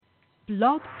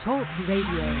Blog Talk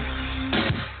Radio.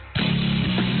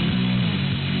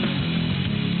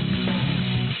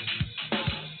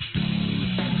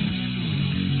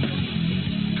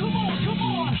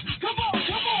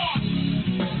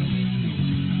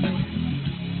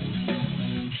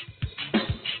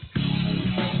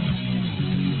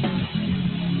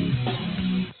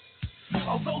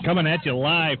 Coming at you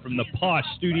live from the Posh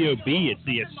Studio B, it's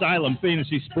the Asylum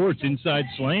Fantasy Sports Inside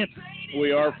Slant.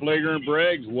 We are Fleeger and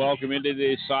Briggs. Welcome into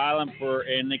the Asylum for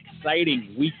an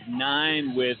exciting Week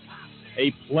 9 with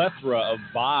a plethora of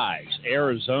buys.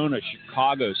 Arizona,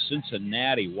 Chicago,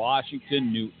 Cincinnati,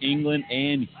 Washington, New England,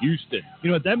 and Houston. You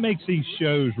know what, that makes these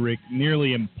shows, Rick,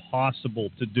 nearly impossible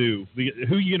to do.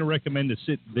 Who are you going to recommend to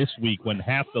sit this week when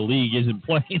half the league isn't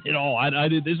playing at all?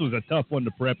 This was a tough one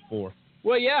to prep for.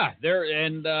 Well, yeah, there's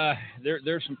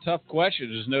some tough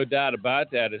questions. There's no doubt about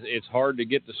that. It's hard to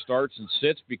get the starts and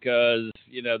sits because,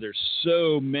 you know, there's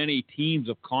so many teams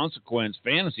of consequence,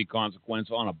 fantasy consequence,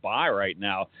 on a bye right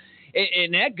now.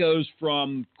 And that goes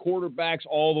from quarterbacks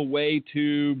all the way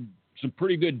to some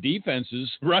pretty good defenses,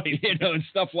 right? You know, and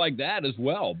stuff like that as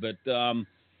well. But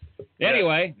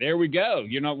anyway, there we go.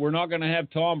 You know, we're not going to have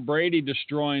Tom Brady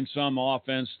destroying some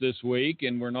offense this week,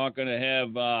 and we're not going to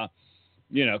have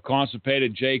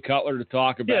constipated Jay Cutler to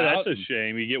talk about. Yeah, that's a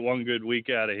shame. You get one good week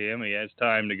out of him. He has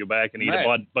time to go back and eat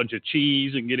a bunch of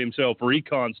cheese and get himself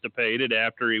reconstipated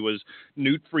after he was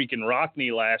Newt freaking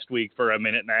Rockney last week for a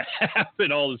minute and a half,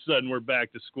 and all of a sudden we're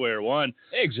back to square one.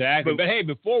 Exactly. But hey,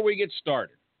 before we get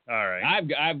started, all right,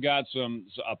 I've got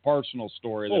a personal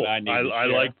story that I need to share. I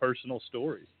like personal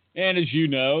stories. And as you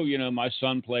know, my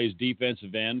son plays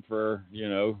defensive end for,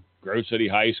 Grove City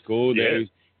High School. Yeah.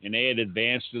 And they had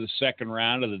advanced to the second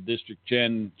round of the District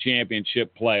 10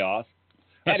 championship playoff.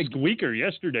 Had a squeaker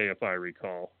yesterday, if I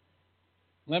recall.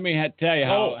 Let me tell you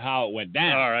how it went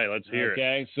down. All right, let's hear it.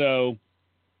 Okay, so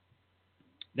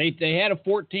they had a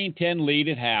 14-10 lead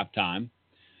at halftime.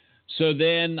 So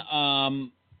then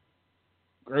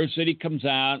Grove City comes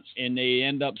out, and they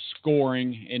end up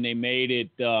scoring, and they made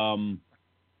it trying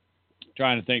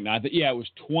to think now. It was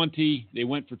 20. They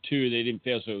went for two. They didn't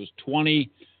fail, so it was 20-14,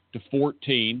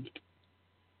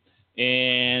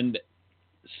 and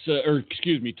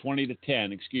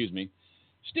 20-10.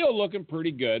 Still looking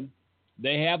pretty good.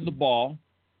 They have the ball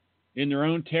in their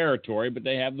own territory, but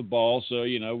they have the ball, so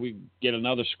we get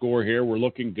another score here. We're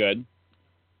looking good.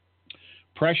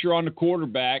 Pressure on the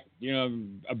quarterback,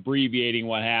 abbreviating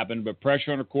what happened, but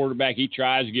pressure on the quarterback. He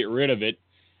tries to get rid of it.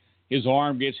 His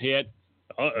arm gets hit.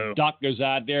 Duck goes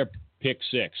out there. Pick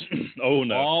six. Oh,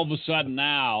 no. All of a sudden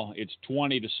now it's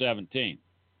 20-17.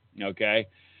 Okay.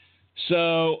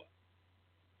 So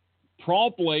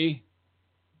promptly,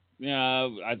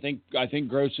 I think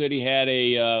Grove City had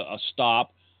a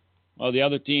stop. Well, the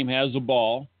other team has the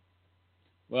ball.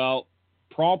 Well,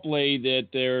 promptly that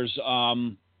there's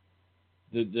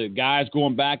the guys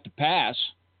going back to pass,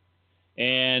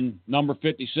 and number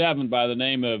 57 by the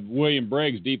name of William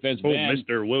Briggs, defensive end.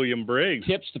 Mr. William Briggs.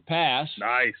 Tips the pass.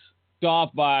 Nice.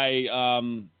 Off by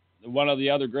one of the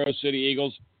other Grove City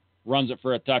Eagles, runs it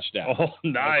for a touchdown. Oh,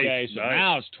 nice. Okay, so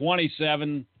now it's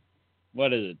 27,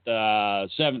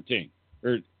 17.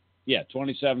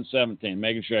 27-17,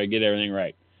 making sure I get everything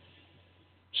right.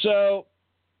 So,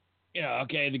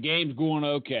 the game's going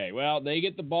okay. Well, they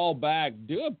get the ball back,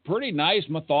 do a pretty nice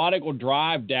methodical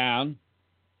drive down,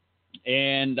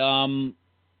 and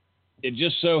it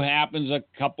just so happens a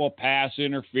couple of pass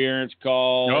interference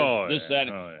calls. And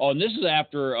this is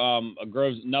after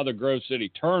another Grove City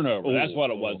turnover. That's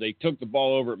what it was. They took the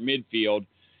ball over at midfield.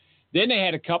 Then they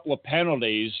had a couple of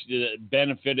penalties that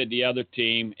benefited the other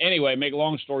team. Anyway, make a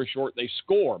long story short, they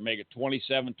score, make it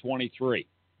 27-23.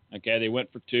 Okay, they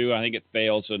went for two. I think it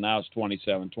failed, so now it's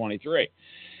 27-23.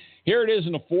 Here it is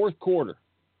in the fourth quarter.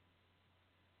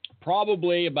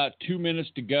 Probably about 2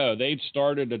 minutes to go. They'd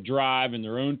started a drive in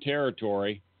their own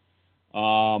territory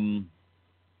and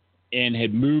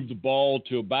had moved the ball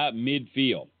to about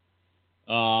midfield.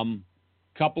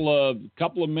 Couple of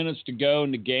minutes to go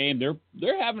in the game. They're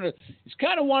having it's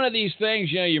kind of one of these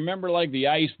things, you remember like the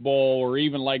Ice Bowl or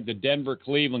even like the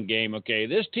Denver-Cleveland game. Okay,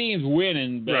 this team's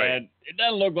winning, but it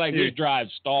doesn't look like this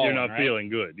drive's stalling. You're not feeling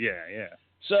good. Yeah.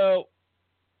 So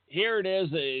here it is.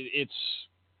 It's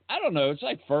I don't know. It's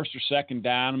like first or second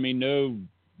down. I mean,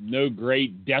 no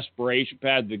great desperation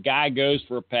pass. The guy goes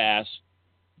for a pass.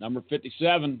 Number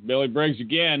 57, Billy Briggs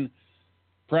again.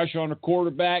 Pressure on the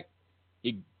quarterback.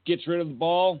 He gets rid of the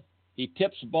ball. He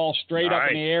tips the ball straight up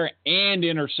in the air and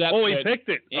intercepts it. He picked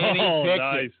it. And he picked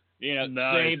nice. it.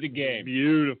 Nice. Saved the game.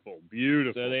 Beautiful.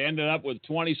 So they ended up with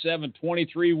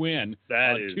 27-23 win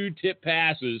on two tip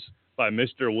passes by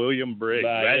Mr. William Briggs.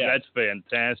 That's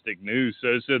fantastic news.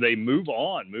 So they move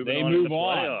on. They move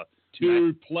on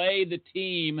to play the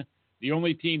team, the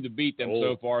only team to beat them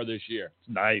so far this year.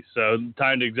 Nice. So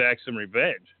time to exact some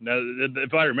revenge. Now,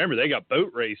 if I remember, they got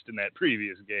boat raced in that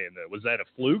previous game, though. Was that a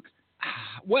fluke?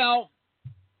 Well,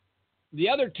 the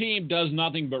other team does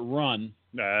nothing but run.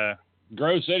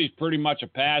 Grove City's pretty much a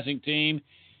passing team.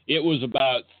 It was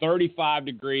about 35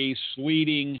 degrees,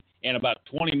 sleeting, and about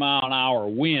 20-mile-an-hour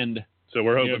wind. So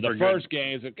we're hoping for the first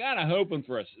game. So kind of hoping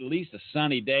for at least a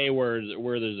sunny day where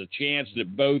there's a chance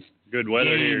that both good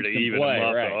weather here to even them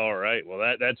up. Right. All right.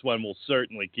 Well, that's one we'll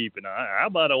certainly keep an eye. How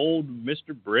about old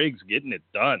Mr. Briggs getting it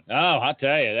done? Oh, I'll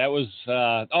tell you, that was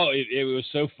it was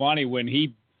so funny when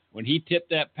he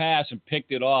tipped that pass and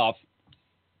picked it off.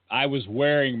 I was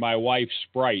wearing my wife's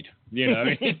Sprite,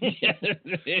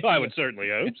 I would certainly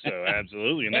hope so,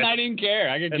 absolutely. And I didn't care.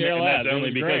 I could care less. And that's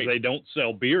only because they don't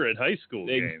sell beer at high school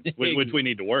games, which we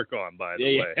need to work on, by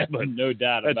the way. But no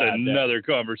doubt about that. That's another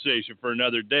conversation for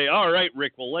another day. All right,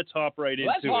 Rick, well, let's hop into it.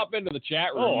 Let's hop into the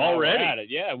chat room. Oh, already? At it.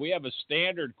 Yeah, we have a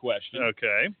standard question.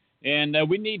 Okay. And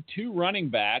we need 2 running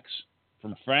backs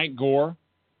from Frank Gore,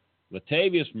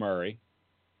 Latavius Murray,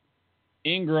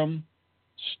 Ingram,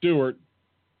 Stewart,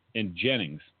 and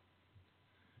Jennings.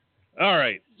 All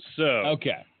right, so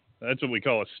okay, that's what we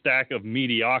call a stack of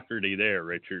mediocrity there,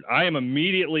 Richard. I am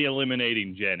immediately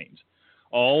eliminating Jennings.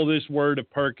 All this word of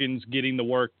Perkins getting the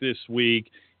work this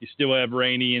week. You still have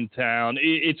Rainey in town.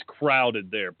 It's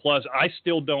crowded there. Plus, I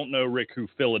still don't know, Rick, who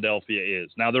Philadelphia is.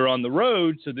 Now, they're on the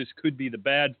road, so this could be the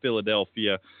bad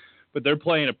Philadelphia, but they're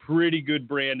playing a pretty good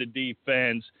brand of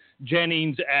defense.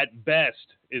 Jennings, at best,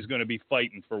 is going to be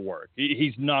fighting for work.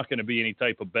 He's not going to be any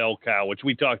type of bell cow, which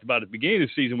we talked about at the beginning of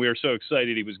the season. We were so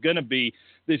excited he was going to be.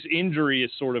 This injury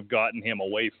has sort of gotten him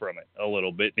away from it a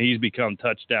little bit, and he's become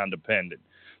touchdown dependent.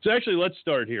 So actually, let's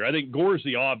start here. I think Gore's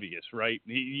the obvious, right?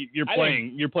 You're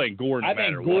playing Gore no matter what. I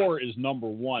think Gore is number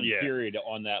one, period,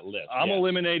 on that list. I'm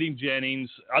eliminating Jennings.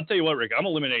 I'll tell you what, Rick, I'm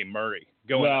eliminating Murray.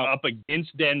 Going up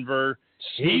against Denver.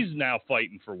 He's now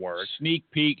fighting for work. Sneak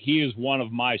peek, he is one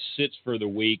of my sits for the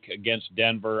week against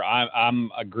Denver. I'm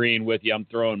agreeing with you. I'm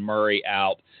throwing Murray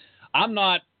out. I'm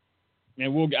not,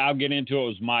 and I'll get into it. It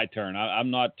was my turn. I'm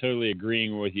not totally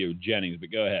agreeing with you, Jennings,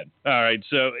 but go ahead. All right,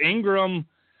 so Ingram,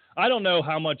 I don't know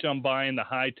how much I'm buying the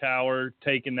Hightower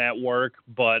taking that work,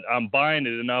 but I'm buying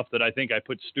it enough that I think I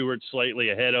put Stewart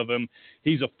slightly ahead of him.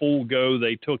 He's a full go.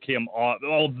 They took him off.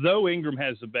 Although Ingram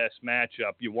has the best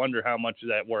matchup, you wonder how much of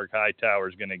that work Hightower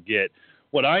is going to get.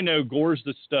 What I know, Gore's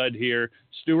the stud here.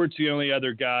 Stewart's the only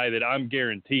other guy that I'm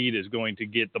guaranteed is going to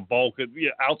get the bulk of,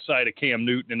 outside of Cam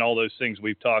Newton and all those things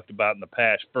we've talked about in the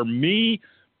past. For me,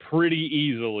 pretty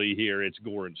easily here, it's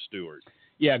Gore and Stewart.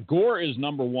 Yeah, Gore is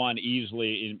number one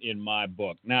easily in my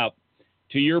book. Now,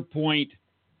 to your point,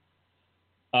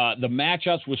 the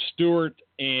matchups with Stewart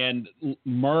and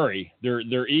Murray,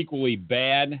 they're equally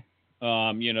bad.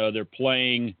 They're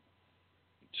playing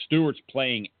 – Stewart's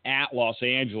playing at Los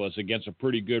Angeles against a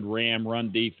pretty good Ram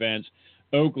run defense.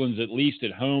 Oakland's at least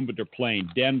at home, but they're playing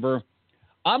Denver.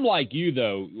 I'm like you,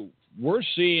 though. We're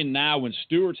seeing now when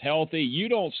Stewart's healthy, you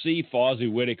don't see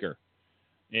Fozzie Whitaker.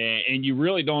 And you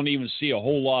really don't even see a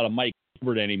whole lot of Mike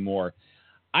Gilbert anymore.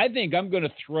 I think I'm going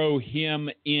to throw him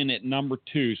in at number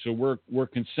 2, so we're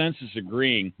consensus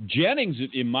agreeing. Jennings,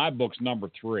 in my book's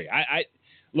number 3.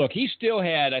 Look, he still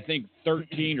had, I think,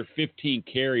 13 or 15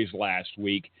 carries last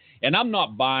week, and I'm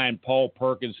not buying Paul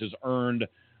Perkins has earned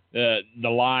the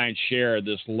lion's share of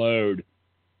this load.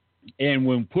 And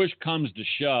when push comes to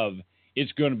shove,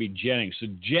 it's going to be Jennings. So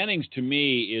Jennings, to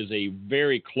me, is a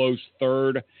very close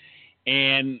third.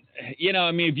 And,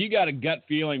 if you got a gut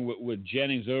feeling with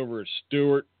Jennings over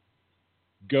Stewart,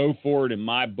 go for it in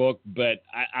my book. But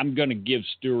I'm going to give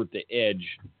Stewart the edge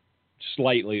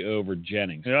slightly over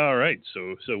Jennings. All right.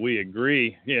 So we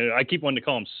agree. I keep wanting to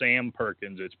call him Sam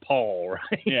Perkins. It's Paul,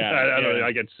 right? Yeah.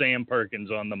 I got Sam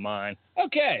Perkins on the mind.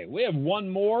 Okay. We have one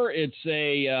more. It's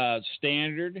a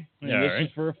standard. And this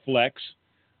is for a flex.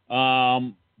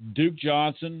 Duke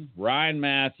Johnson, Ryan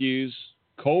Matthews,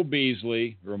 Cole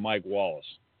Beasley, or Mike Wallace.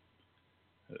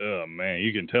 Oh, man,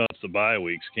 you can tell it's the bye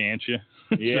weeks, can't you?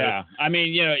 Yeah.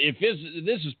 If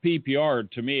this is PPR,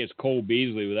 to me it's Cole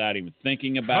Beasley without even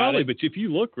thinking about Probably, it. But if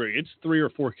you look, Rick, it's 3 or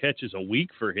 4 catches a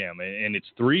week for him, and it's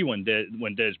 3 when Des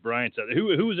Bryant's out.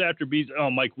 Who was after Beasley?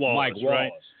 Oh, Mike Wallace,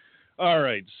 right? All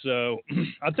right, so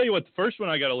I'll tell you what, the first one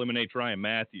I got to eliminate is Ryan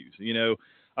Matthews.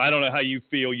 I don't know how you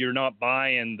feel. You're not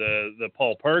buying the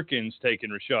Paul Perkins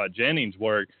taking Rashad Jennings'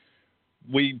 work.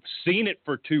 We've seen it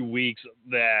for 2 weeks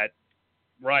that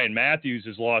Ryan Matthews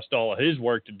has lost all of his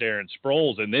work to Darren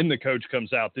Sproles, and then the coach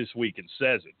comes out this week and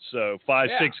says it. So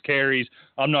 6 carries.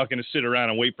 I'm not going to sit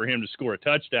around and wait for him to score a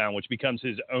touchdown, which becomes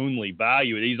his only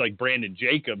value. He's like Brandon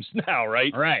Jacobs now,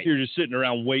 right? Right. You're just sitting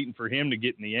around waiting for him to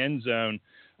get in the end zone.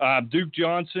 Duke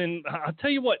Johnson, I'll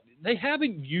tell you what, they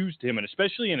haven't used him, and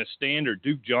especially in a standard,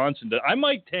 Duke Johnson, I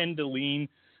might tend to lean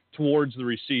towards the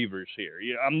receivers here.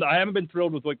 I haven't been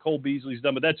thrilled with what Cole Beasley's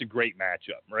done, but that's a great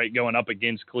matchup, right? Going up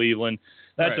against Cleveland.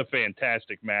 That's a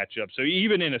fantastic matchup. So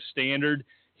even in a standard,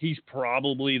 he's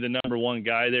probably the number one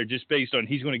guy there just based on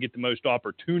he's going to get the most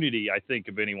opportunity, I think,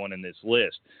 of anyone in this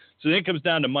list. So then it comes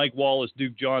down to Mike Wallace,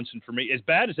 Duke Johnson for me. As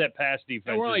bad as that pass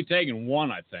defense we're only taking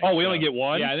one, I think. Oh, we only get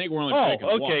one? Yeah, I think we're only taking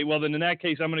one. Okay. Well, then in that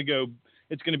case, I'm going to go –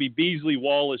 it's going to be Beasley,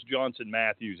 Wallace, Johnson,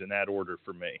 Matthews in that order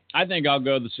for me. I think I'll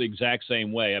go the exact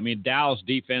same way. I mean, Dallas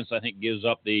defense, I think, gives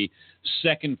up the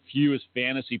second fewest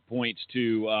fantasy points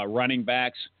to running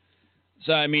backs.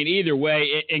 So, I mean, either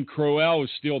way, and Crowell is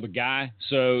still the guy.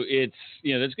 So it's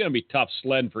going to be tough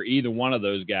sledding for either one of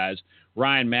those guys.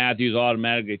 Ryan Matthews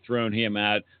automatically thrown him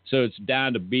out. So it's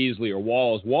down to Beasley or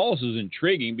Wallace. Wallace is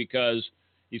intriguing because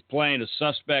he's playing a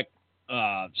suspect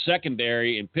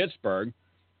secondary in Pittsburgh.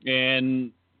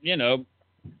 And,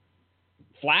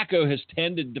 Flacco has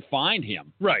tended to find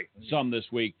him some this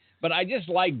week. But I just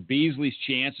like Beasley's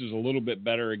chances a little bit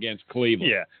better against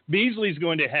Cleveland. Yeah, Beasley's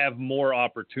going to have more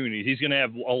opportunities. He's going to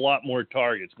have a lot more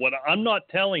targets. What I'm not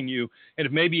telling you, and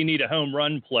if maybe you need a home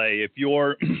run play, if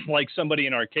you're like somebody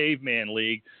in our Caveman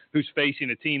League who's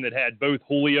facing a team that had both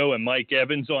Julio and Mike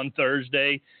Evans on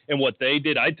Thursday and what they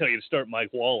did, I'd tell you to start Mike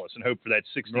Wallace and hope for that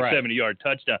 60, 70-yard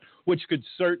touchdown, which could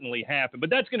certainly happen. But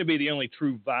that's going to be the only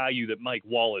true value that Mike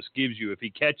Wallace gives you if he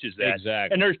catches that.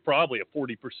 Exactly. And there's probably a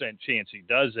 40% chance he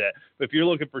does that. But if you're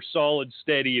looking for solid,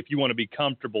 steady, if you want to be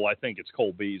comfortable, I think it's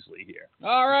Cole Beasley here.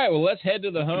 All right, well, let's head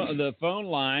to the phone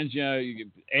lines.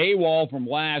 AWOL from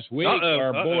last week,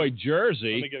 our boy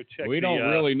Jersey. Let me go check we don't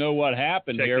really know what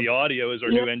happened check here. The audio is our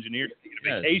new engineer taking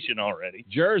a vacation already.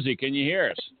 Jersey, can you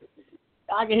hear us?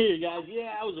 I can hear you guys.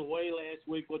 Yeah, I was away last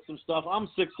week with some stuff. I'm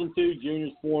 6-2,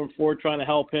 Junior's 4-4, trying to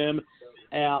help him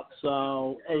out.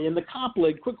 So, hey, in the comp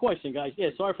league, quick question, guys.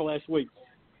 Yeah, sorry for last week.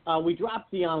 We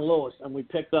dropped Deion Lewis, and we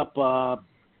picked up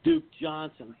Duke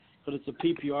Johnson, but it's a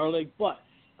PPR league. But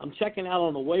I'm checking out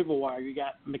on the waiver wire. You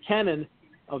got McKinnon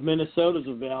of Minnesota's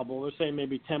available. They're saying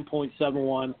maybe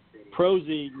 10.71,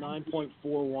 Prosy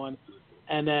 9.41,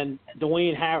 and then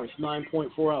Dwayne Harris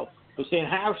 9.40. They're saying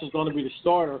Harris is going to be the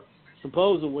starter,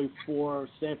 supposedly, for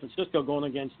San Francisco going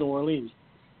against New Orleans.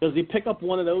 Does he pick up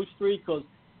one of those three? Because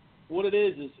what it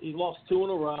is he lost 2 in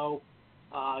a row.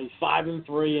 He's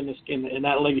 5-3 in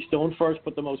that league. He's still in first,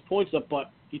 put the most points up,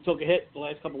 but he took a hit the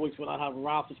last couple of weeks without having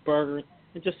Roethlisberger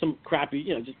and just some crappy,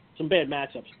 just some bad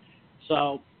matchups.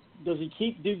 So does he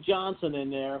keep Duke Johnson in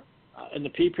there in the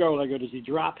PPR league, or does he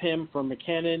drop him for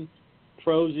McKinnon,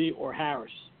 Prosy, or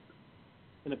Harris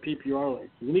in the PPR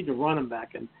league? We need to run him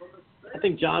back, and I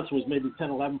think Johnson was maybe 10,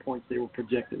 11 points they were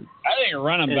projecting. I think a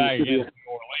running back against New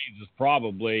Orleans is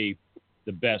probably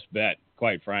the best bet,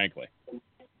 quite frankly.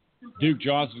 Duke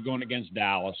Johnson's going against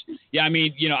Dallas. Yeah, I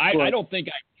mean, I don't think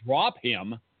I drop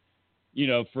him,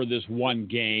 for this one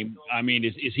game. I mean,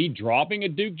 is he dropping a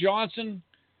Duke Johnson?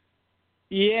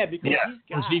 Yeah, because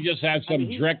or does he just have some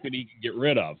trick that he can get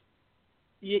rid of?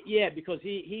 Yeah, because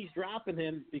he's dropping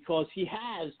him because he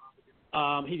has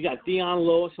he's got Deion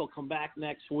Lewis. He'll come back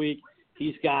next week.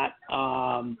 He's got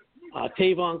Tavon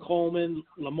Coleman,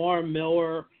 Lamar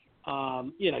Miller.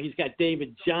 He's got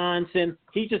David Johnson.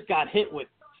 He just got hit with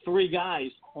 3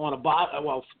 guys on a bye.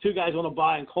 Well, 2 guys on a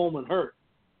bye and Coleman hurt.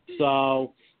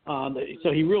 So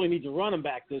he really needs a running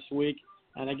back this week.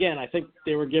 And again, I think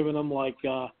they were giving him like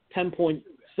 10.70.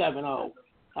 So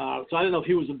I don't know if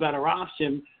he was a better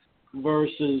option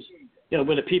versus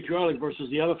with a PPR league versus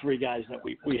the other 3 guys that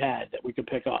we had that we could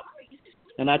pick up.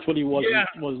 And that's what he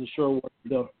wasn't sure what to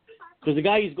do. Because the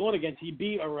guy he's going against, he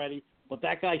beat already, but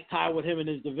that guy's tied with him in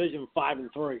his division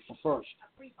 5-3 for first.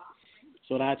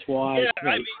 So that's why. Yeah,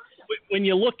 I mean, when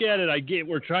you look at it,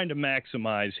 we're trying to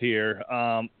maximize here.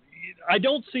 I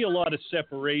don't see a lot of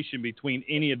separation between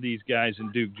any of these guys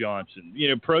and Duke Johnson.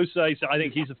 Procise, I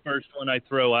think he's the first one I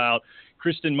throw out.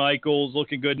 Kristen Michaels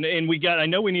looking good. And I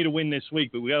know we need to win this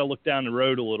week, but we got to look down the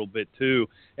road a little bit too.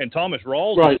 And Thomas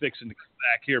Rawls is fixing to come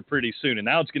back here pretty soon, and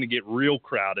now it's going to get real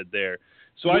crowded there.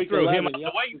 So I throw him out.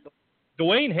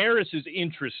 Dwayne Harris is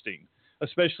interesting,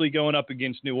 especially going up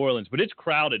against New Orleans, but it's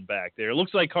crowded back there. It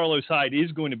looks like Carlos Hyde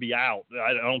is going to be out.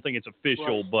 I don't think it's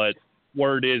official, but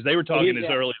word is they were talking as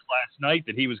early as last night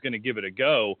that he was going to give it a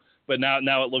go, but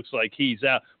now it looks like he's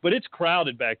out. But it's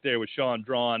crowded back there with Sean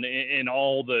Drawn and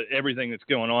everything that's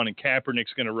going on, and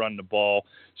Kaepernick's going to run the ball.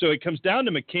 So it comes down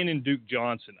to McKinnon, Duke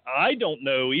Johnson. I don't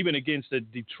know, even against a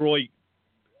Detroit,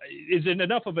 is it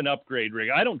enough of an upgrade, Rick?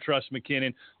 I don't trust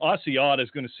McKinnon. Asiata is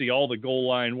going to see all the goal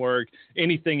line work,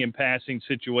 anything in passing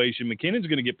situation. McKinnon's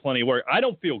going to get plenty of work. I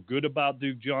don't feel good about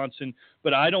Duke Johnson,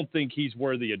 but I don't think he's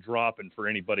worthy of dropping for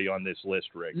anybody on this list,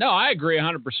 Rick. No, I agree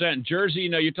 100%. Jersey,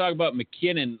 you talk about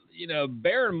McKinnon,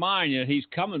 bear in mind, he's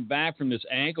coming back from this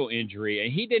ankle injury,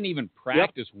 and he didn't even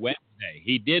practice Wednesday.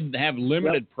 He did have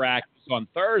limited practice on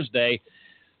Thursday.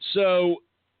 So,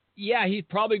 yeah, he's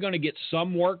probably going to get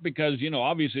some work because,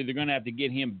 obviously they're going to have to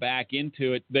get him back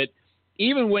into it. But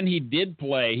even when he did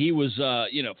play, he was,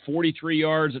 43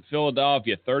 yards at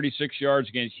Philadelphia, 36 yards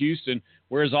against Houston,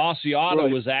 whereas Asiata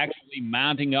was actually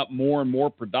mounting up more and more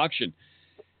production.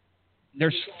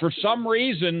 For some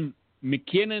reason,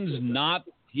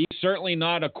 he's certainly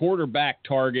not a quarterback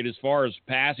target as far as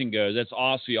passing goes. That's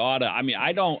Asiata. I mean,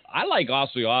 I like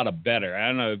Asiata better. I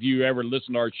don't know if you ever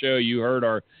listened to our show, you heard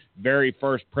our very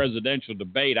first presidential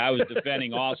debate. I was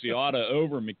defending Asiata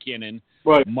over McKinnon,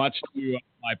 much to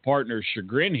my partner's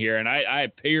chagrin here, and I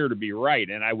appear to be right,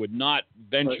 and I would not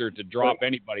venture to drop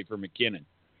anybody for McKinnon.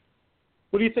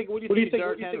 What do you think of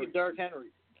Derrick Henry?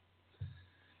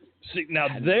 See, now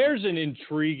there's an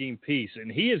intriguing piece, and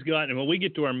he has gotten, when we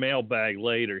get to our mailbag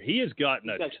later, he has gotten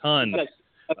a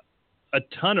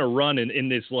ton of run in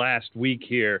this last week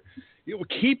here.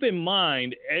 Keep in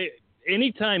mind,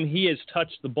 anytime he has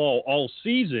touched the ball all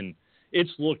season,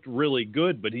 it's looked really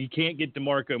good, but he can't get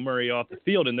DeMarco Murray off the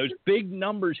field. And those big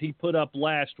numbers he put up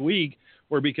last week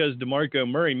were because DeMarco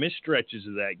Murray missed stretches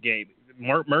of that game.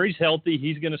 Murray's healthy.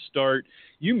 He's going to start.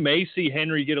 You may see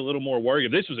Henry get a little more work.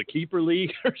 If this was a keeper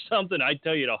league or something, I'd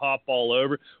tell you to hop all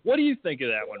over. What do you think of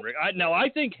that one, Rick? I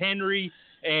think Henry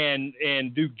and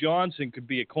Duke Johnson could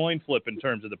be a coin flip in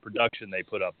terms of the production they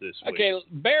put up this week. Okay,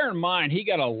 bear in mind, he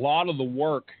got a lot of the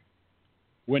work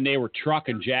when they were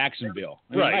trucking Jacksonville.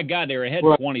 I mean, my God, they were ahead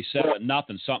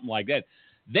 27-0, something like that.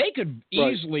 They could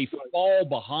easily fall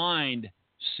behind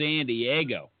San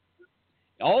Diego.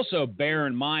 Also, bear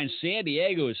in mind, San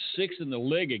Diego is 6th in the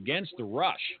league against the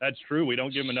rush. That's true. We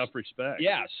don't give him enough respect.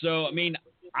 Yeah, so, I mean,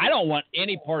 I don't want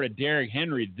any part of Derrick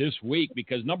Henry this week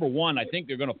because, number one, I think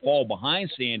they're going to fall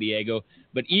behind San Diego.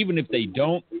 But even if they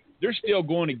don't, they're still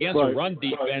going against a run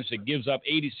defense that gives up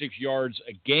 86 yards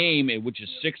a game, which is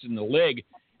 6th in the league.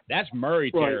 That's Murray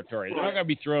territory. They're not going to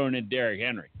be throwing in Derrick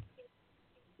Henry.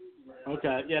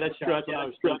 Okay, yeah, that's true. That's what I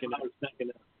was thinking.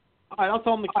 All right, I'll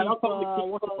tell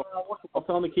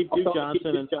him to keep Duke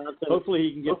Johnson, and hopefully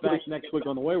he can get back next week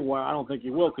on the waiver wire. I don't think he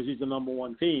will because he's the number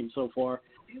one team so far.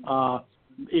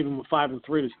 Even with 5-3,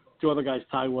 there's two other guys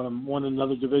tied with him, one in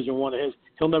another division, one of his.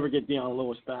 He'll never get Deion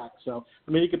Lewis back. So,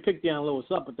 I mean, he could pick Deion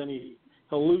Lewis up, but then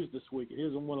he'll lose this week. He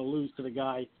doesn't want to lose to the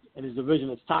guy in his division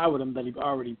that's tied with him that he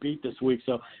already beat this week.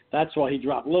 So that's why he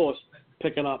dropped Lewis,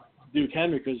 picking up Duke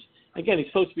Henry because, again, he's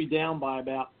supposed to be down by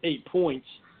about 8 points.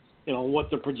 What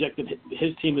they're projected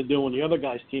his team to do and the other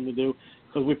guy's team to do,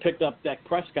 because we picked up Dak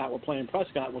Prescott. We're playing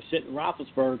Prescott. We're sitting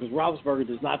Roethlisberger because Roethlisberger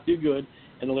does not do good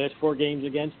in the last 4 games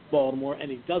against Baltimore,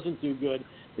 and he doesn't do good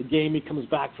the game he comes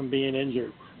back from being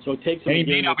injured. So it takes him a game or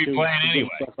two. He may not be playing anyway.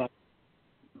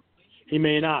 He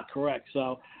may not, correct.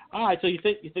 So, all right, so you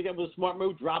think that was a smart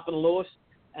move, dropping Lewis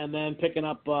and then picking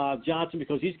up Johnson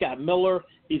because he's got Miller,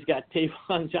 he's got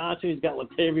Tavon Johnson, he's got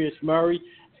Latavius Murray.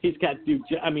 He's got Duke.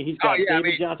 He's got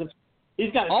David Johnson.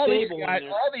 He's got a stable.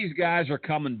 All these guys are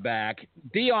coming back.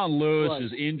 Deion Lewis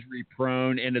is injury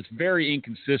prone, and it's very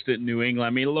inconsistent in New England. I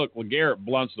mean, look, LeGarrette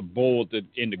blunts the bull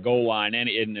in the goal line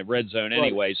in the red zone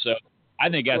anyway. So I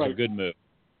think that's a good move.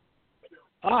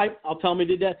 All right, I'll tell him he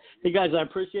did that. Hey guys, I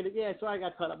appreciate it. Yeah, sorry I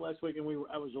got tied up last week and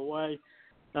I was away.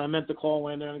 And I meant to call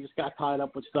in there and I just got tied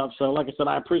up with stuff. So like I said,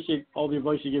 I appreciate all the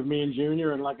advice you give me and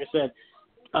Junior. And like I said.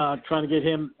 Trying to get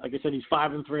him, like I said, he's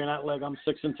 5-3 in that leg. I'm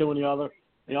 6-2 in the other.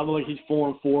 The other leg, he's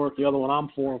 4-4. The other one, I'm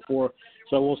 4-4.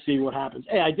 So we'll see what happens.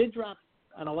 Hey, I did drop,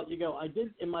 and I'll let you go. I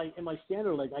did in my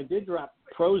standard leg. I did drop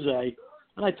Prose,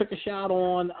 and I took a shot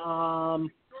on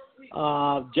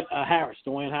Harris,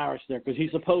 Dwayne Harris there, because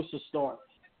he's supposed to start.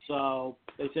 So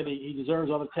they said he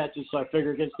deserves other catches. So I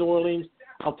figure against New Orleans,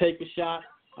 I'll take a shot.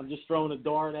 I'm just throwing a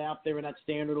dart out there in that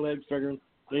standard leg, figuring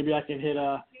maybe I can hit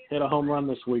a home run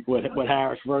this week with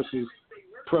Harris versus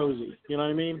Prosy. You know what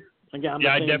I mean? Again,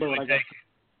 I'd definitely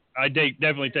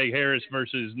take Harris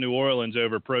versus New Orleans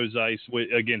over Prosice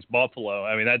against Buffalo.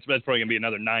 I mean, that's probably going to be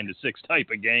another 9-6 type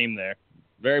of game there.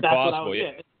 Very possible,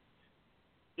 yeah.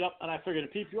 Yep, and I figured a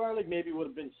PPR league maybe would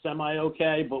have been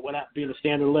semi-okay, but without being a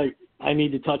standard league, I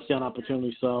need the touchdown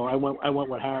opportunity, so I went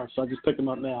with Harris. So I just picked him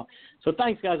up now. So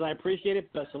thanks, guys. I appreciate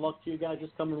it. Best of luck to you guys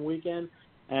this coming weekend,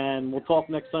 and we'll talk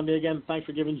next Sunday again. Thanks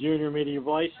for giving Junior and me your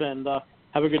voice, and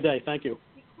have a good day. Thank you.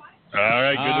 All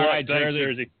right, good luck. Thanks,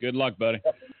 Jersey. Good luck, buddy.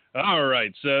 All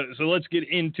right, so let's get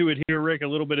into it here, Rick. A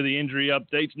little bit of the injury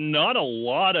updates. Not a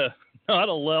lot of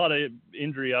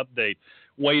injury update.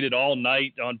 Waited all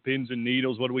night on pins and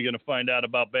needles. What are we going to find out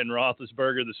about Ben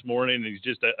Roethlisberger this morning? He's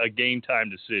just a game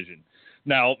time decision.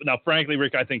 Now, frankly,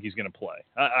 Rick, I think he's going to play.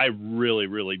 I really,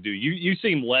 really do. You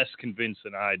seem less convinced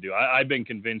than I do. I've been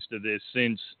convinced of this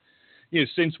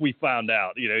since we found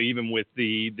out. Even with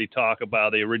the talk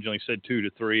about, they originally said 2 to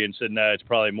 3 and said no, it's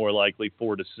probably more likely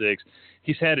 4 to 6.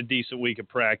 He's had a decent week of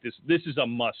practice. This is a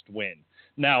must win.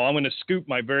 Now, I'm going to scoop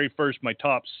my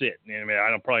top sit. I mean,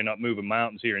 I'm probably not moving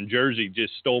mountains here, and Jersey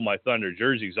just stole my thunder.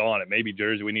 Jersey's on it. Maybe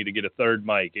Jersey, we need to get a third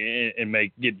mic and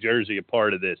get Jersey a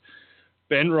part of this.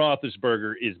 Ben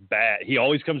Roethlisberger is bad. He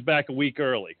always comes back a week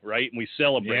early, right? And we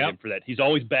celebrate him for that. He's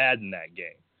always bad in that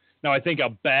game. Now, I think a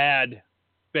bad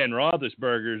Ben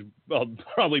Roethlisberger is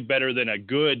probably better than a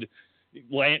good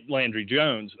Landry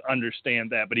Jones, understand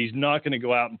that, but he's not going to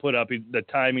go out and put up, the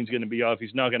timing's going to be off.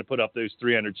 He's not going to put up those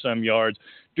 300-some yards.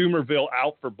 Doomerville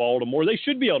out for Baltimore. They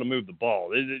should be able to move the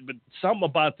ball. But something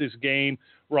about this game,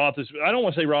 I don't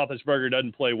want to say Roethlisberger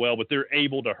doesn't play well, but they're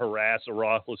able to harass a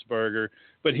Roethlisberger,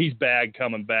 but he's bad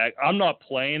coming back. I'm not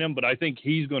playing him, but I think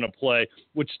he's going to play,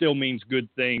 which still means good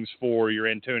things for your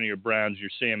Antonio Browns, your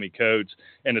Sammy Coates,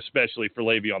 and especially for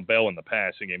Le'Veon Bell in the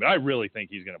passing game. I really think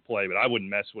he's going to play, but I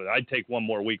wouldn't mess with it. I'd take one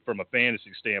more week from a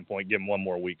fantasy standpoint, give him one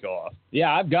more week off.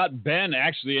 Yeah, I've got Ben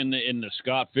actually in the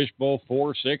Scott Fishbowl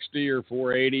 460 or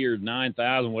 480 or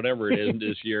 9,000, whatever it is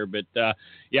this year. But,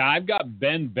 I've got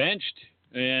Ben benched,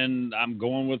 and I'm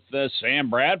going with Sam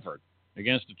Bradford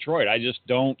against Detroit. I just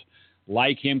don't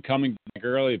like him coming back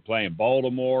early, playing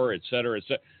Baltimore, et cetera, et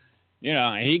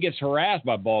cetera. He gets harassed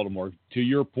by Baltimore. To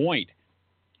your point,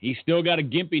 he's still got a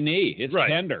gimpy knee. It's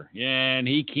tender, and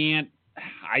he can't.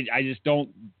 I just don't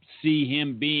see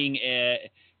him being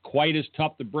quite as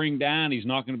tough to bring down. He's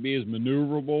not going to be as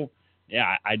maneuverable.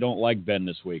 Yeah, I don't like Ben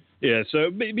this week. Yeah, so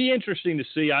it'd be interesting to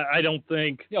see. I don't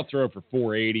think he'll throw for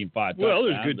 480 and 5 touchdowns. Well,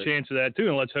 there's a good chance of that too,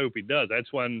 and let's hope he does.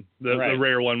 That's one the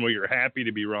rare one where you're happy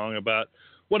to be wrong about.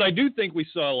 What I do think we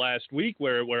saw last week,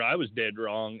 where I was dead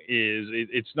wrong, is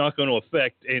it's not going to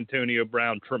affect Antonio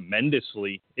Brown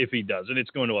tremendously if he doesn't.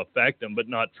 It's going to affect him, but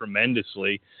not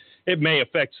tremendously. It may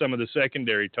affect some of the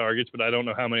secondary targets, but I don't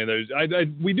know how many of those.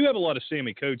 We do have a lot of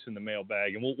Sammy Coates in the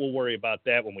mailbag, and we'll worry about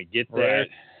that when we get there. Right.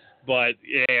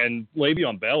 And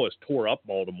Le'Veon Bell has tore up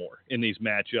Baltimore in these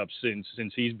matchups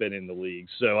since he's been in the league.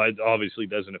 So it obviously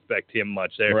doesn't affect him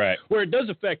much there. Right. Where it does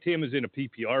affect him is in a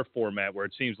PPR format where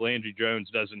it seems Landry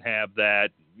Jones doesn't have that,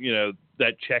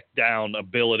 that check down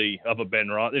ability of a Ben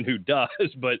Roth, and who does,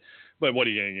 but what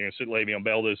are you going to sit Le'Veon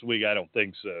Bell this week? I don't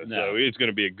think so. No. So it's going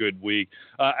to be a good week.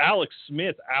 Alex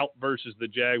Smith out versus the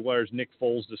Jaguars. Nick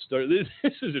Foles to start.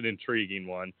 This is an intriguing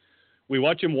one. We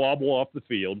watch him wobble off the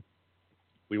field.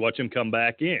 We watch him come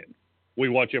back in. We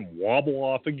watch him wobble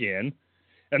off again.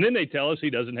 And then they tell us he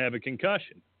doesn't have a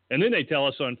concussion. And then they tell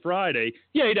us on Friday,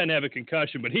 he doesn't have a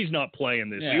concussion, but he's not playing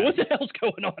this year. What the hell's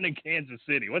going on in Kansas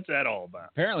City? What's that all about?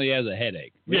 Apparently he has a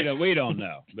headache. We don't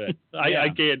know. But I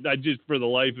can't. I just, for the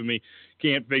life of me,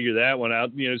 can't figure that one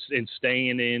out. And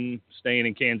staying in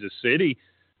Kansas City,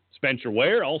 Spencer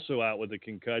Ware also out with a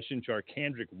concussion.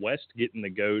 Charkandrick West getting the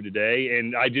go today.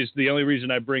 And the only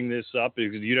reason I bring this up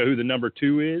is you know who the number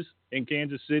 2 is in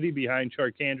Kansas City behind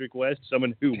Charkandrick West?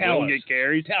 Someone who will get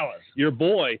carries. Tell us. Your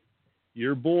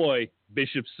boy,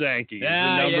 Bishop Sankey, is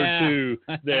the number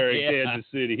 2 there in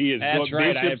Kansas City. He is. That's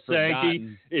right. Bishop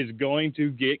Sankey is going to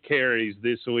get carries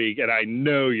this week, and I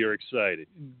know you're excited.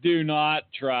 Do not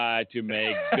try to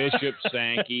make Bishop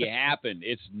Sankey happen.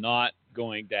 It's not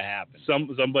going to happen.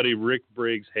 Somebody Rick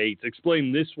Briggs hates.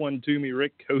 Explain this one to me,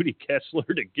 Rick. Cody Kessler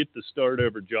to get the start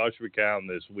over Josh McCown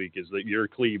this week is that your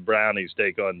Cleve Brownies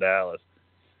take on Dallas.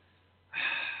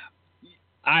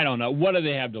 I don't know. What do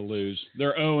they have to lose?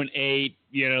 They're 0-8.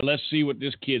 Let's see what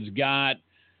this kid's got,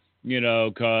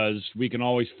 because we can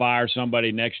always fire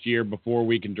somebody next year before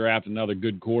we can draft another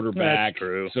good quarterback. That's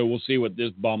true. So we'll see what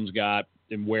this bum's got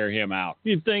and wear him out.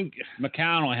 You'd think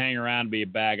McCown will hang around and be a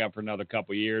backup for another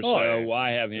couple of years, so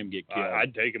I have him get killed.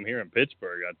 I'd take him here in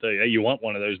Pittsburgh. I'll tell you, you want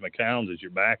one of those McCowns as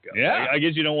your backup. Yeah. I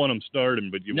guess you don't want him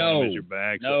starting, but you want him as your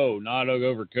backup. No, not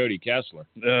over Cody Kessler.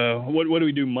 What do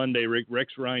we do Monday, Rick?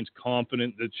 Rex Ryan's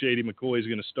confident that Shady McCoy is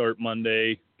going to start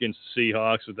Monday against the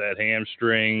Seahawks with that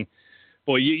hamstring.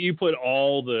 Boy, you put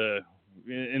all the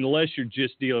unless you're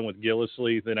just dealing with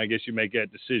Gillislee, then I guess you make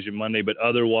that decision Monday. But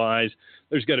otherwise,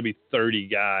 there's got to be 30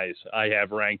 guys I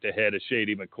have ranked ahead of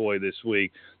Shady McCoy this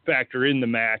week. Factor in the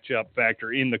matchup,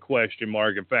 factor in the question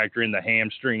mark, and factor in the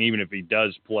hamstring, even if he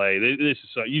does play. This is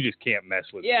you just can't mess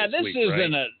with.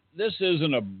 This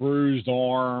isn't a bruised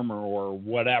arm or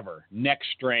whatever, neck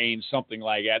strain, something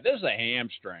like that. This is a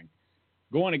hamstring.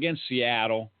 Going against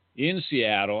Seattle, in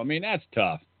Seattle, I mean, that's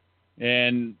tough.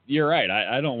 And you're right.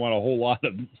 I don't want a whole lot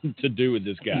to do with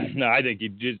this guy. No, I think he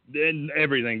just and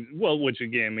everything. Well, which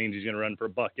again means he's going to run for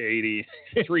 $180,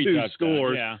 3 2 touchdowns,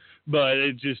 scores. Yeah. But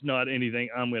it's just not anything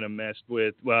I'm going to mess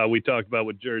with. We talked about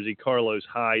with Jersey. Carlos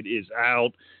Hyde is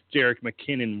out. Jerick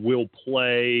McKinnon will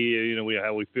play. You know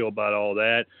how we feel about all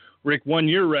that. Rick, one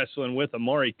you're wrestling with,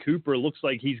 Amari Cooper, looks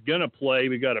like he's going to play.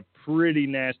 We got a pretty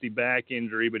nasty back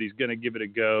injury, but he's going to give it a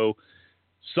go.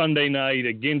 Sunday night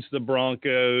against the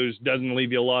Broncos, doesn't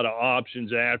leave you a lot of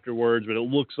options afterwards, but it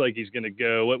looks like he's going to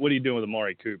go. What are you doing with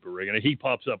Amari Cooper, Rick? And he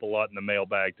pops up a lot in the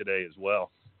mailbag today as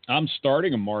well. I'm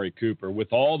starting Amari Cooper.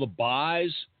 With all the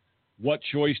buys, what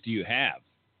choice do you have?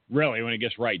 Really, when it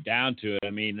gets right down to it, I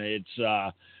mean,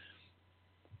 it's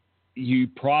you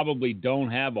probably don't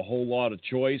have a whole lot of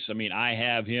choice. I mean, I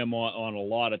have him on a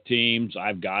lot of teams.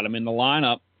 I've got him in the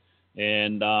lineup.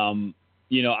 And,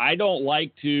 I don't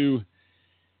like to –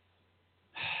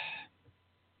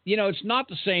 it's not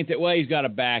the same thing. Well, he's got a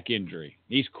back injury.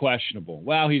 He's questionable.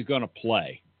 Well, he's going to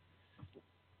play.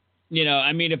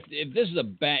 I mean, if this is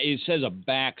it says a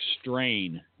back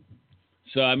strain.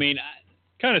 So, I mean –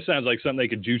 kind of sounds like something they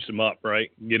could juice him up,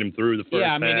 right? Get him through the first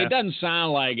half. It doesn't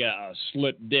sound like a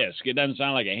slipped disc. It doesn't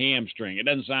sound like a hamstring. It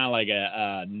doesn't sound like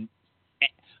a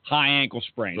high ankle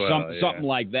sprain, something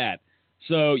like that.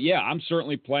 So, I'm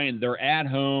certainly playing. They're at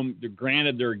home.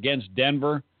 Granted, they're against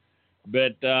Denver,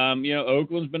 but,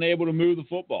 Oakland's been able to move the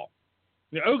football.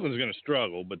 Yeah, Oakland's going to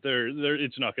struggle, but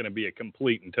it's not going to be a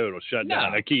complete and total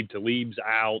shutdown. No. Aqib Talib's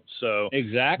out, so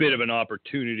exactly. Bit of an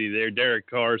opportunity there. Derek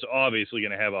Carr's obviously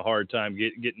going to have a hard time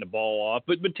getting the ball off,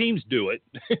 but teams do it.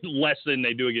 Less than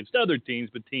they do against other teams,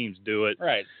 but teams do it.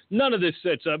 Right. None of this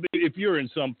sets up. If you're in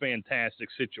some fantastic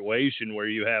situation where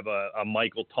you have a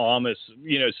Michael Thomas,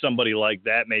 somebody like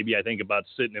that, maybe I think about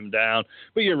sitting him down.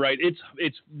 But you're right.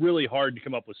 It's really hard to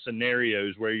come up with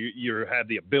scenarios where you have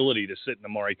the ability to sit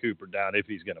Amari Cooper down if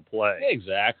he's going to play.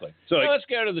 Exactly. So let's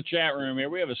go to the chat room here.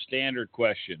 We have a standard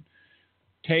question.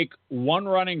 Take one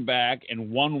running back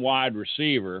and one wide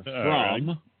receiver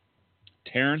from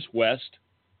Terrence West,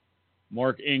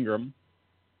 Mark Ingram.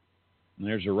 And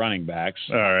there's the running backs.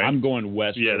 All right. I'm going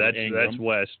West. Yeah, that's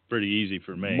West. Pretty easy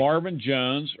for me. Marvin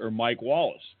Jones or Mike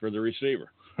Wallace for the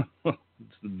receiver.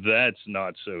 That's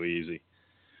not so easy.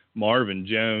 Marvin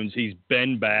Jones, he's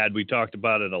been bad. We talked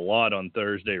about it a lot on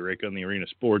Thursday, Rick, on the Arena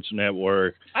Sports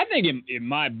Network. I think in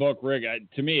my book, Rick,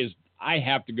 to me, I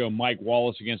have to go Mike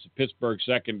Wallace against the Pittsburgh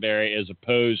secondary as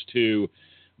opposed to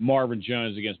Marvin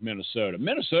Jones against Minnesota.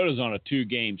 Minnesota's on a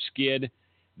 2-game skid.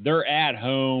 They're at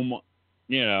home,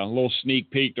 a little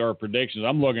sneak peek to our predictions.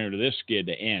 I'm looking at this skid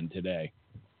to end today.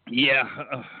 Yeah.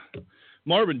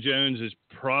 Marvin Jones is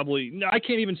probably – I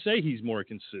can't even say he's more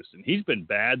consistent. He's been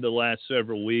bad the last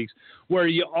several weeks where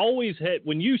you always had –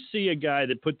 when you see a guy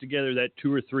that put together that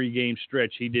 2 or 3 game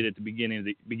stretch he did at the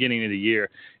beginning of the year,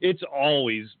 it's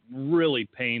always really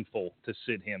painful to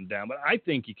sit him down. But I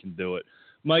think he can do it.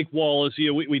 Mike Wallace,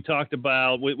 we talked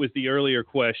about with the earlier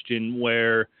question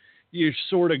where – you're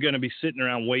sort of going to be sitting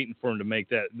around waiting for him to make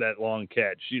that long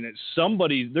catch.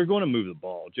 They're going to move the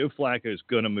ball. Joe Flacco is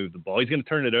going to move the ball. He's going to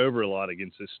turn it over a lot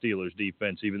against the Steelers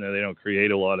defense, even though they don't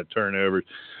create a lot of turnovers.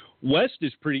 West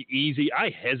is pretty easy.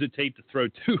 I hesitate to throw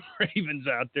 2 Ravens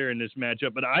out there in this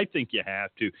matchup, but I think you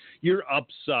have to. You're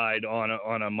upside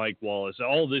on a Mike Wallace.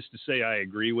 All this to say I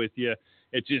agree with you.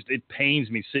 It pains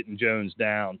me sitting Jones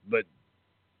down, but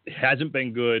it hasn't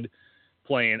been good.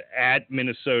 Playing at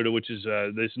Minnesota, which is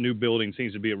this new building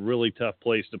seems to be a really tough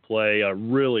place to play. A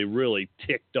really, really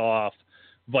ticked off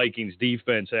Vikings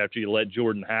defense after you let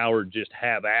Jordan Howard just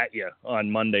have at you on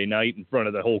Monday night in front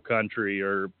of the whole country,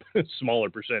 or a smaller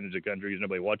percentage of country because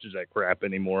nobody watches that crap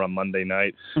anymore on Monday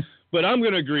night. But I'm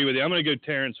going to agree with you. I'm going to go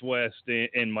Terrence West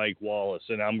and Mike Wallace,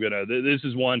 and this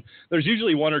is one. There's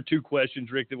usually 1 or 2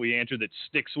 questions, Rick, that we answer that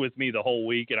sticks with me the whole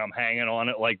week, and I'm hanging on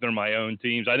it like they're my own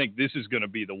teams. I think this is going to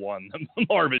be the one, the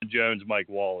Marvin Jones, Mike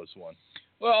Wallace one.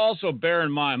 Well, also bear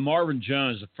in mind, Marvin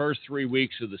Jones, the first 3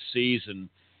 weeks of the season,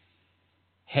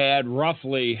 had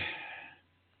roughly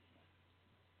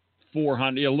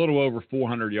 400, a little over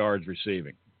 400 yards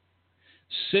receiving.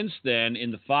 Since then,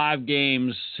 in the 5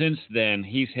 games since then,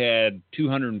 he's had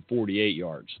 248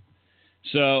 yards.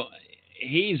 So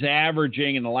he's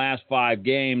averaging in the last 5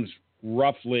 games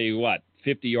roughly,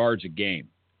 50 yards a game.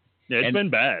 Yeah, it's been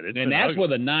bad. That's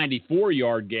with a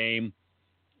 94-yard game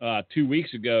 2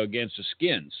 weeks ago against the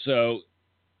Skins. So,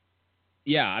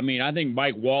 yeah, I mean, I think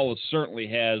Mike Wallace certainly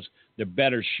has the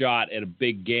better shot at a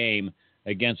big game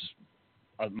against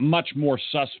a much more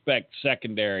suspect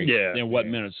secondary than what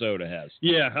Minnesota has.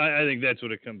 Yeah, I think that's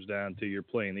what it comes down to. You're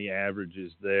playing the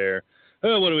averages there.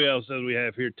 What else do we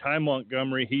have here? Ty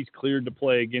Montgomery, he's cleared to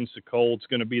play against the Colts,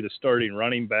 going to be the starting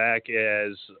running back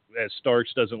as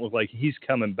Starks doesn't look like he's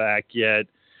coming back yet.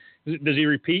 Does he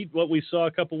repeat what we saw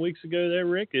a couple weeks ago there,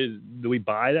 Rick? Do we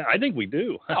buy that? I think we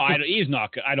do. No, he's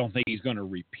not. I don't think he's going to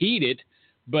repeat it,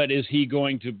 but is he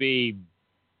going to be,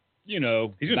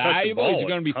 valuable? Is he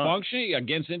going to be functioning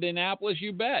against Indianapolis?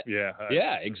 You bet. Yeah.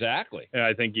 Yeah, exactly. And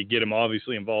I think you get him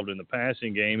obviously involved in the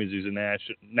passing game as he's a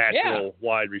natural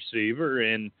wide receiver.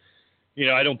 And,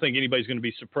 I don't think anybody's going to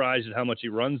be surprised at how much he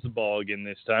runs the ball again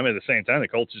this time. At the same time, the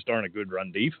Colts just aren't a good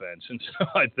run defense. And so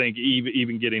I think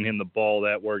even getting him the ball,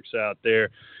 that works out there.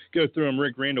 Go through him.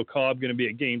 Rick Randall-Cobb going to be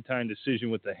a game-time decision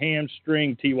with the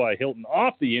hamstring. T.Y. Hilton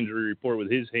off the injury report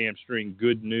with his hamstring.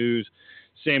 Good news.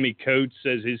 Sammy Coates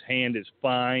says his hand is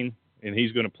fine, and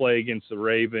he's going to play against the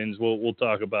Ravens. We'll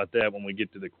talk about that when we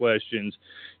get to the questions.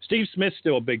 Steve Smith's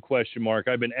still a big question mark.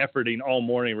 I've been efforting all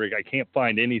morning, Rick. I can't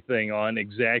find anything on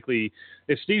exactly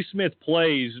if Steve Smith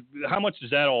plays, how much does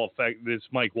that all affect this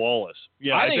Mike Wallace?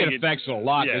 Yeah, I think it affects it a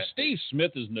lot because Steve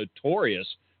Smith is notorious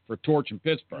for torching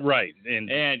Pittsburgh. Right.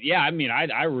 And I mean,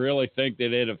 I really think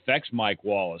that it affects Mike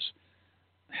Wallace.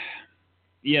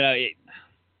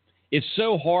 It's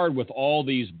so hard with all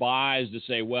these buys to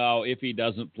say, well, if he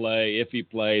doesn't play, if he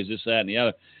plays, this, that, and the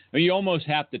other. I mean, you almost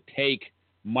have to take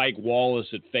Mike Wallace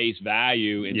at face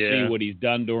value and see what he's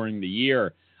done during the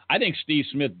year. I think Steve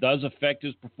Smith does affect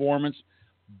his performance,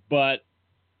 but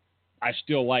I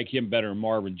still like him better than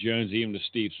Marvin Jones, even if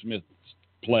Steve Smith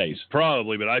plays.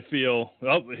 Probably, but I feel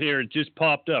here it just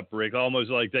popped up, Rick,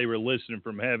 almost like they were listening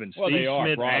from heaven. Well, Steve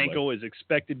Smith's ankle is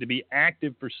expected to be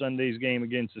active for Sunday's game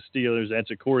against the Steelers.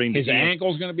 That's according to his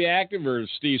ankle's going to be active, or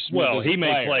Steve Smith? Well, he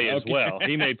may play as well.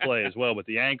 He may play as well, but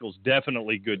the ankle's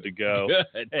definitely good to go.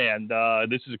 Good. And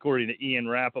this is according to Ian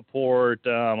Rappaport.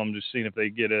 I'm just seeing if they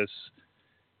get us.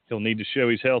 He'll need to show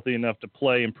he's healthy enough to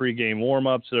play in pregame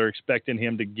warm-ups. They're expecting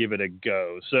him to give it a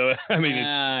go. So, I mean, is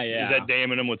that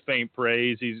damning him with faint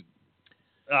praise?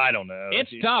 I don't know.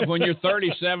 It's tough when you're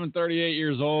 37, 38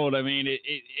 years old. I mean,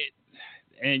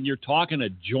 and you're talking a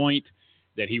joint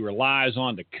that he relies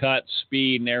on to cut,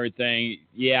 speed, and everything.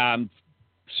 Yeah, I'm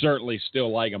certainly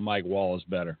still liking Mike Wallace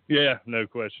better. Yeah, no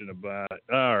question about it.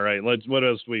 All right, what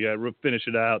else do we got? We'll finish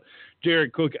it out.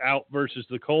 Jared Cook out versus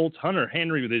the Colts. Hunter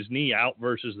Henry with his knee out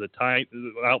versus the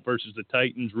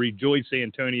Titans. Rejoice,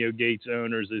 Antonio Gates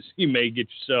owners, as you may get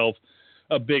yourself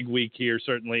a big week here.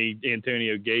 Certainly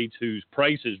Antonio Gates, whose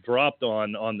price has dropped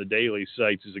on the daily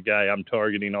sites, is a guy I'm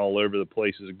targeting all over the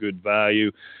place as a good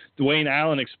value. Dwayne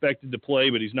Allen expected to play,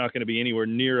 but he's not going to be anywhere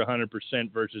near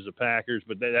 100% versus the Packers,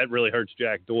 but that really hurts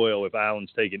Jack Doyle if Allen's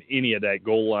taking any of that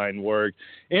goal line work.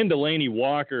 And Delaney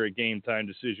Walker, a game-time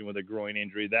decision with a groin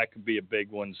injury. That could be a big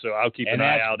one, so I'll keep an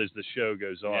eye out as the show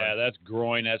goes on. Yeah, that's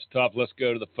groin. That's tough. Let's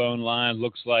go to the phone line.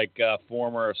 Looks like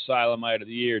former Asylumite of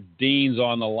the Year, Dean's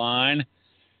on the line.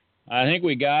 I think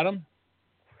we got him.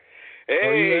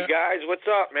 Hey, guys, what's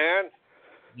up, man?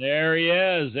 There he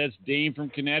is. That's Dean from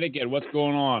Connecticut. What's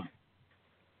going on?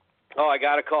 Oh, I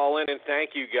got to call in and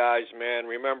thank you guys, man.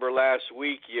 Remember last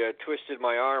week you twisted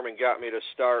my arm and got me to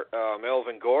start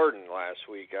Melvin Gordon last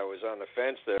week. I was on the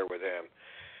fence there with him.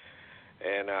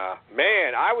 And,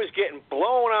 man, I was getting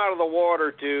blown out of the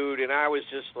water, dude, and I was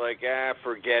just like,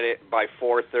 forget it by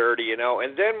 4:30,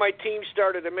 And then my team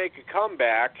started to make a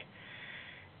comeback.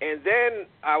 And then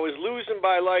I was losing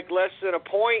by like less than a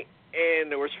point, and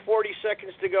there was 40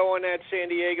 seconds to go on that San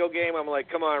Diego game. I'm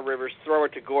like, come on, Rivers, throw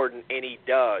it to Gordon, and he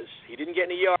does. He didn't get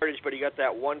any yardage, but he got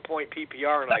that 1 point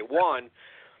PPR, and I won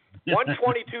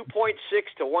 122.6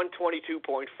 to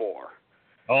 122.4.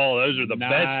 Oh, those are the best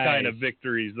kind of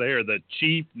victories there. The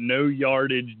cheap, no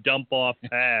yardage, dump-off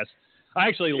pass. I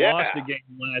actually lost a game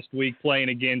last week playing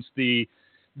against the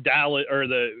Dallas,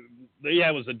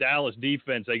 it was the Dallas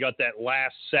defense. They got that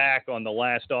last sack on the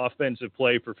last offensive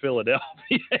play for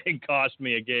Philadelphia. It cost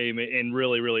me a game and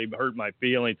really, really hurt my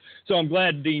feelings. So I'm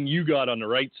glad, Dean, you got on the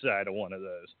right side of one of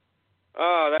those.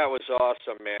 Oh, that was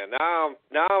awesome, man.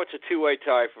 Now it's a two-way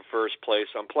tie for first place.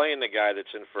 I'm playing the guy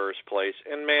that's in first place.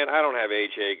 And, man, I don't have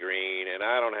A.J. Green, and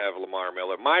I don't have Lamar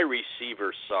Miller. My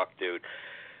receivers suck, dude.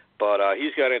 But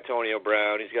he's got Antonio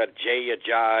Brown. He's got Jay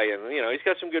Ajayi, and, he's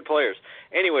got some good players.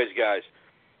 Anyways, guys,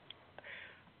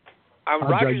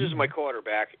 Rodgers is my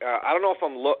quarterback. I don't know if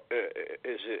I'm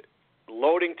is it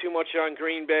loading too much on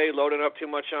Green Bay, loading up too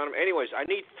much on them. Anyways, I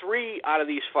need 3 out of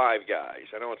these 5 guys.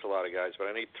 I know it's a lot of guys, but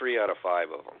I need 3 out of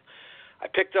 5 of them. I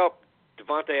picked up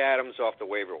Devontae Adams off the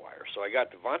waiver wire. So I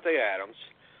got Devontae Adams,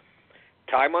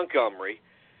 Ty Montgomery,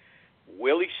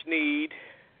 Willie Snead,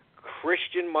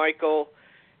 Christian Michael,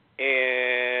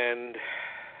 and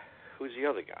who's the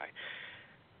other guy?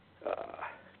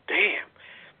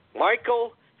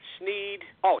 Michael, Snead.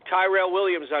 Oh, Tyrell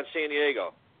Williams on San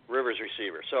Diego, Rivers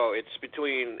receiver. So it's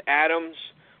between Adams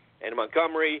and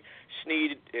Montgomery,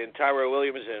 Snead and Tyrell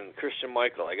Williams and Christian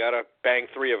Michael. I got to bang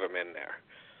 3 of them in there.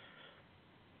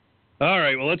 All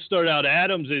right, well, let's start out.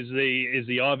 Adams is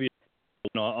the obvious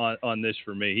on this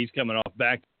for me. He's coming off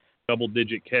back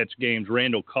double-digit catch games.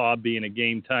 Randall Cobb being a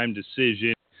game-time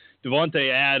decision.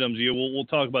 Devontae Adams, we'll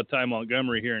talk about Ty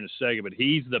Montgomery here in a second, but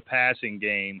he's the passing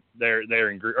game there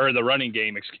the running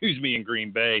game, in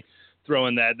Green Bay,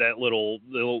 throwing that little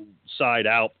side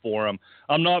out for him.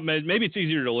 Maybe it's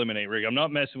easier to eliminate, Rick. I'm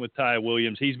not messing with Ty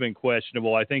Williams. He's been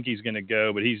questionable. I think he's going to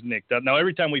go, but he's nicked up. Now,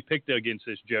 every time we picked against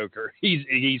this joker, he's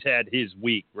had his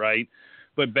week, right?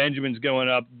 But Benjamin's going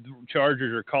up.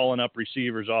 Chargers are calling up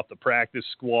receivers off the practice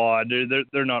squad.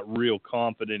 They're not real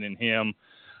confident in him.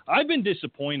 I've been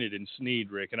disappointed in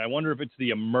Snead, Rick, and I wonder if it's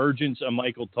the emergence of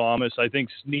Michael Thomas. I think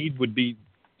Snead would be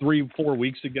 3-4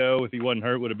 weeks ago, if he wasn't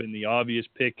hurt, would have been the obvious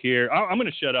pick here. I'm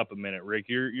going to shut up a minute, Rick.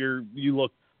 You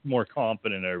look more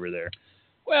confident over there.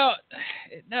 Well,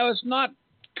 no, it's not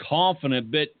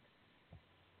confident, but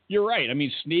you're right. I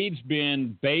mean, Snead's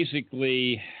been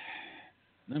basically.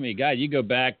 God, you go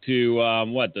back to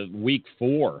the week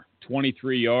 4,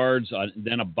 23 yards,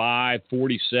 then a bye,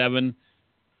 47.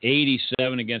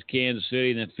 87 against Kansas City,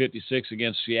 and then 56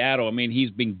 against Seattle. I mean, he's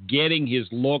been getting his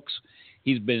looks.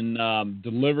 He's been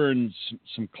delivering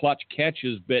some clutch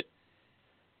catches, but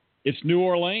it's New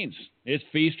Orleans. It's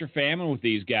feast or famine with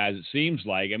these guys, it seems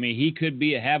like. I mean, he could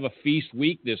have a feast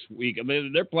week this week. I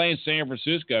mean, they're playing San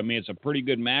Francisco. I mean, it's a pretty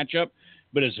good matchup,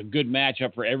 but it's a good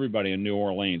matchup for everybody in New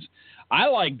Orleans. I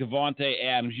like Devontae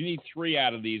Adams. You need 3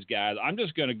 out of these guys. I'm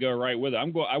just going to go right with it.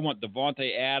 I want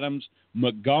Devontae Adams,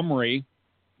 Montgomery,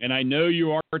 and I know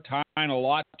you are tying a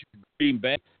lot to Green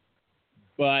Bay,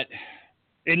 but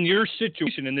in your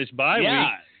situation in this bye week,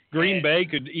 Green Bay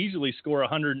could easily score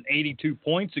 182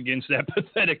 points against that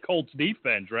pathetic Colts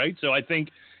defense, right? So I think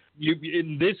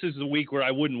this is the week where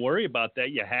I wouldn't worry about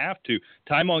that. You have to.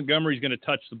 Ty Montgomery's going to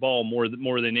touch the ball more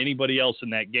than anybody else in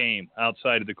that game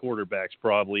outside of the quarterbacks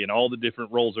probably, and all the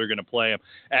different roles they're going to play him.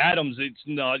 Adams, it's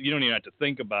not. You don't even have to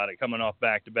think about it coming off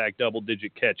back-to-back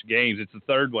double-digit catch games. It's the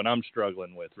third one I'm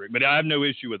struggling with, Rick. But I have no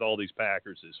issue with all these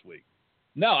Packers this week.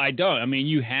 No, I don't. I mean,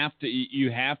 you have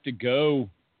to go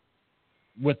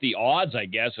with the odds, I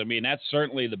guess. I mean, that's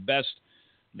certainly the best.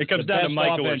 It comes down to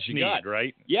Michael and Snead,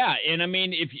 right? Yeah, and I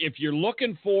mean, if you're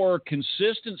looking for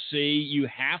consistency, you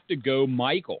have to go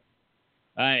Michael.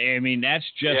 I mean, that's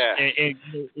just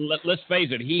let's face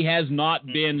it. He has not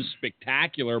been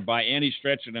spectacular by any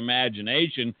stretch of the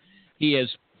imagination. He has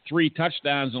 3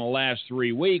 touchdowns in the last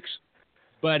 3 weeks,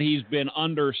 but he's been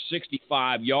under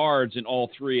 65 yards in all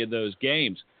 3 of those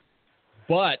games.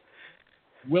 But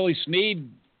Willie Snead,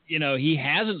 he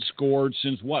hasn't scored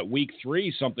since, week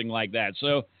 3, something like that.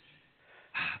 So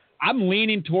I'm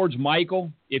leaning towards Michael.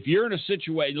 If you're in a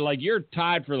situation like you're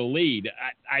tied for the lead,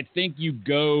 I think you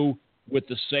go with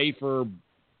the safer,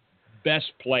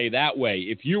 best play that way.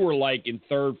 If you were like in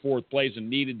 3rd, 4th place and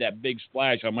needed that big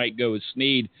splash, I might go with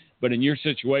Snead. But in your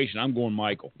situation, I'm going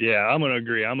Michael. Yeah, I'm going to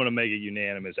agree. I'm going to make it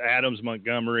unanimous. Adams,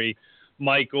 Montgomery,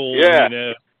 Michael,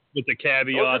 with the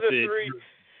caveat that –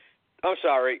 I'm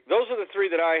sorry. Those are the 3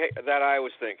 that I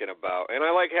was thinking about, and I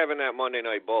like having that Monday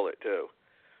night bullet too.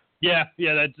 Yeah,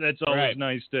 that's always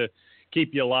nice to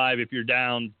keep you alive. If you're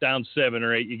down 7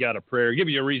 or 8, you got a prayer. Give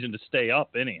you a reason to stay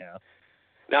up anyhow.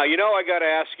 Now I got to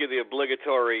ask you the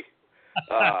obligatory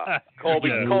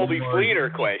Colby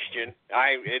Fleeter question.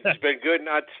 It's been good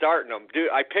not starting them. Dude,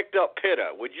 I picked up Pitta.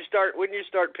 Wouldn't you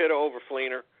start Pitta over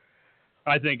Fleener?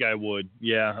 I think I would.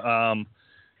 Yeah.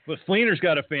 But Fleener's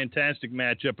got a fantastic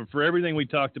matchup, and for everything we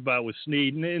talked about with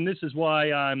Snead, and this is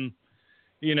why I'm,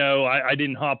 I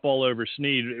didn't hop all over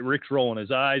Snead. Rick's rolling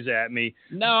his eyes at me.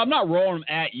 No, I'm not rolling them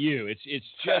at you. It's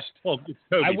just it's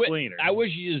Fleener. I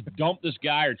wish you just dump this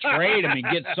guy or trade him and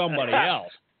get somebody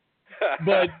else.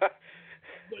 But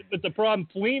the problem,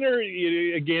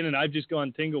 Fleener, again, and I've just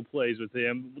gone tingle plays with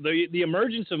him, the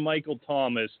emergence of Michael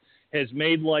Thomas has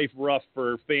made life rough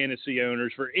for fantasy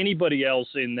owners, for anybody else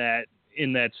in that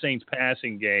in that Saints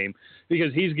passing game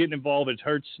because he's getting involved. It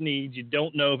hurts Snead. You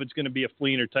don't know if it's going to be a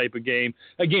Fleener type of game.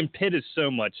 Again, Pitt is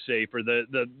so much safer.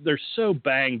 They're so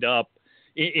banged up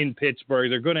in Pittsburgh.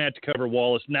 They're going to have to cover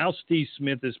Wallace. Now Steve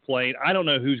Smith is playing. I don't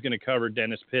know who's going to cover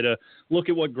Dennis Pitta. Look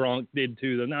at what Gronk did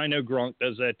to them. Now, I know Gronk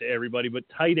does that to everybody, but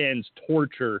tight ends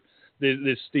torture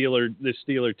this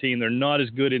Steeler team. They're not as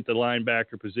good at the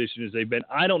linebacker position as they've been.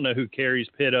 I don't know who carries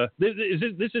Pitta. This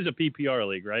is a PPR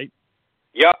league, right?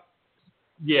 Yep.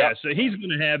 Yeah, Yep. so he's going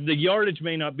to have – the yardage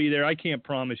may not be there. I can't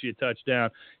promise you a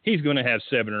touchdown. He's going to have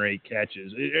 7 or 8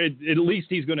 catches. At least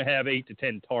he's going to have 8 to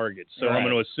 10 targets. So Right. I'm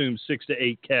going to assume 6 to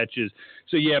 8 catches.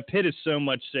 So, yeah, Pitt is so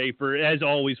much safer. As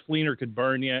always, Fleener could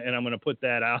burn you, and I'm going to put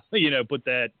that out, put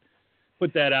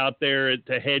that out there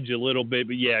to hedge a little bit.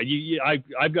 But, yeah,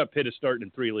 I've got Pitt starting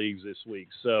in 3 leagues this week.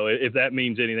 So if that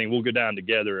means anything, we'll go down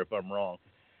together if I'm wrong.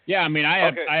 Yeah, I mean, I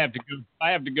have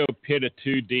to go Pitta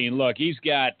too, Dean. Look, he's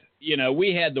got –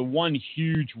 we had the one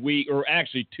huge week, or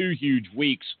actually 2 huge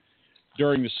weeks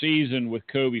during the season with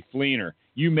Kobe Fleener.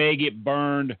 You may get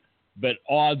burned, but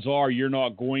odds are you're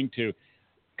not going to.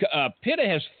 Pitta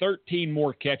has 13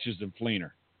 more catches than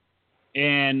Fleener,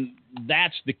 and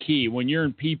that's the key. When you're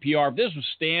in PPR, if this was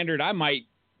standard, I might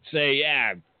say,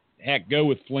 heck, go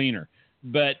with Fleener.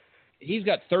 But he's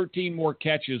got 13 more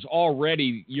catches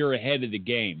already. You're ahead of the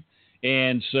game.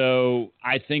 And so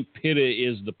I think Pitta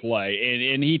is the play,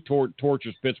 and he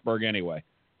tortures Pittsburgh anyway.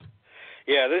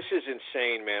 Yeah, this is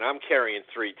insane, man. I'm carrying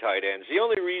 3 tight ends. The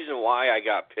only reason why I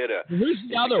got Pitta Who's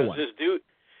the other one? This dude,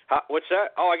 what's that?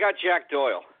 Oh, I got Jack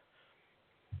Doyle.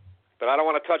 But I don't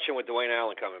want to touch him with Dwayne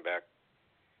Allen coming back.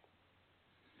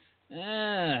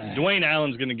 Dwayne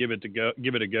Allen's going to give it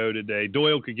a go today.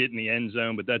 Doyle could get in the end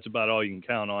zone, but that's about all you can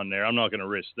count on there. I'm not going to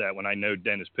risk that when I know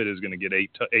Dennis Pitt is going to get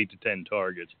 8 to 10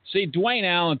 targets. See, Dwayne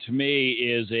Allen to me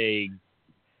is a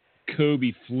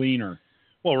Kobe Fleener.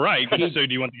 Well, right. But so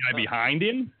do you want the guy behind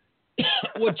him?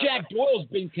 Well, Jack Doyle's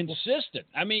been consistent.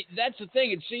 I mean, that's the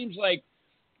thing. It seems like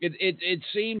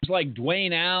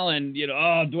Dwayne Allen.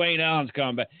 Dwayne Allen's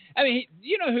coming back. I mean,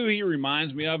 you know who he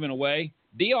reminds me of in a way?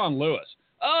 Dion Lewis.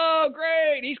 Oh,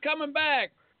 great, he's coming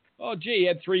back. Oh, gee, he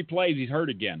had 3 plays. He's hurt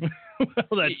again.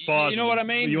 Well, that's possible. You know what I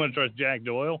mean? You want to trust Jack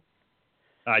Doyle?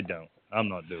 I don't. I'm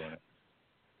not doing it.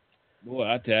 Boy,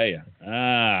 I tell you,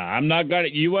 I'm not going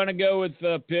to. You want to go with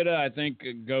Pitta? I think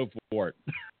go for it.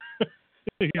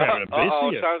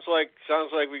 Sounds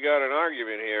like we got an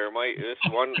argument here.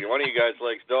 One of you guys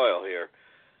likes Doyle here.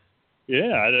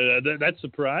 Yeah, that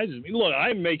surprises me. Look,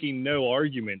 I'm making no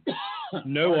argument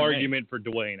for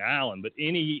Dwayne Allen, but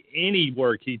any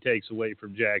work he takes away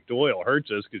from Jack Doyle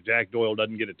hurts us because Jack Doyle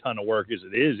doesn't get a ton of work as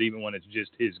it is, even when it's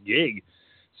just his gig.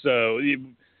 So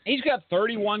he's got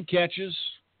 31 catches,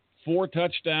 4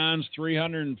 touchdowns,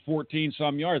 314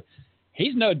 some yards.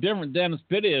 He's no different than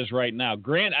Pitta is right now.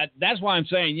 Grant, that's why I'm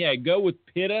saying, yeah, go with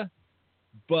Pitta,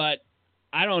 but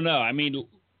I don't know. I mean,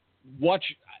 watch.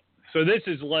 So this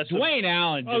is less. Dwayne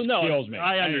Allen just kills me.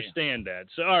 I understand that.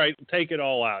 So all right, take it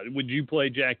all out. Would you play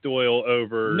Jack Doyle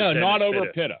over? No, Dennis not over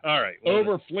Pitta? Pitta. All right,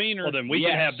 over Fleener. Well, then we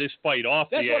can have this fight off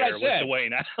That's the what air I said. with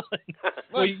Dwayne Allen.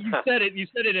 Well, you said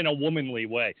it in a womanly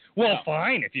way. Well,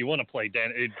 fine if you want to play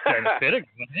Dennis Pitta.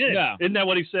 No. Isn't that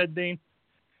what he said, Dean?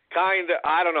 Kinda.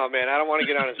 I don't know, man. I don't want to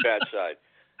get on his bad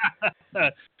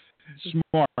side.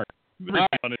 Smart.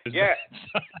 Yeah.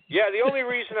 The only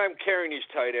reason I'm carrying these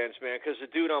tight ends, man, because the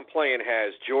dude I'm playing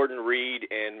has Jordan Reed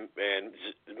and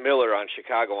Miller on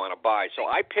Chicago on a bye. So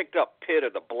I picked up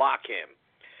Pitta to block him.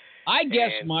 I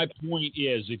guess my point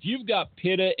is, if you've got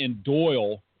Pitta and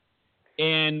Doyle,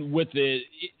 and with the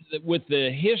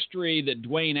history that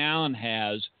Dwayne Allen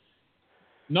has,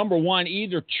 number one,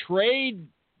 either trade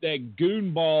that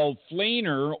goonball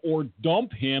Fleener or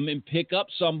dump him and pick up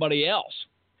somebody else.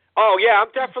 Oh, yeah, I'm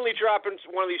definitely dropping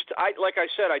one of these. Like I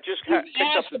said, I just picked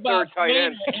up the third tight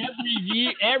end.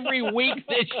 Every week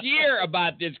this year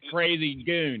about this crazy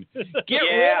goon. Get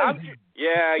rid of him.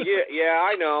 Yeah,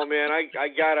 I know, man.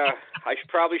 I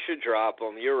probably should drop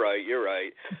him. You're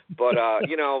right. But,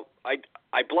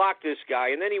 I blocked this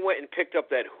guy, and then he went and picked up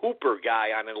that Hooper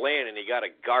guy on Atlanta, and he got a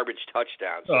garbage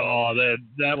touchdown. So. Oh,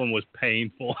 that one was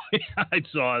painful. I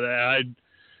saw that.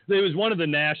 It was one of the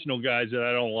national guys that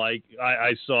I don't like.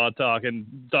 I saw talking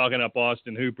up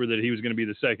Austin Hooper that he was going to be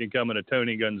the second coming of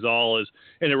Tony Gonzalez,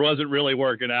 and it wasn't really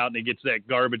working out, and he gets that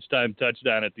garbage time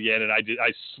touchdown at the end, and I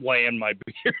slammed my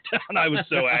beer down. I was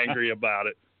so angry about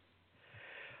it.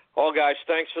 Well, guys,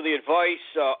 thanks for the advice.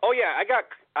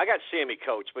 I got Sammy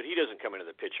Coates, but he doesn't come into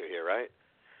the picture here, right?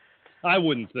 I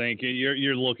wouldn't think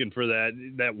you're looking for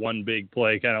that one big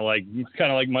play, kind of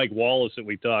like Mike Wallace that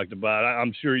we talked about.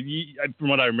 I'm sure from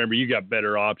what I remember, you got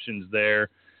better options there.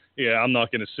 Yeah, I'm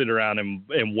not going to sit around and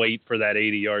wait for that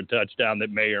 80-yard touchdown that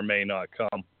may or may not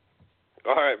come.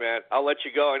 All right, man. I'll let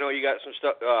you go. I know you got some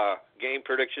stuff, game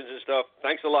predictions and stuff.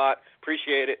 Thanks a lot.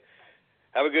 Appreciate it.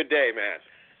 Have a good day,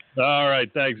 man. All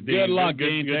right, thanks, Dean. Good luck,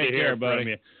 Dean. Good to hear, buddy. From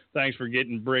you. Thanks for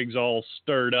getting Briggs all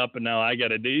stirred up, and now I got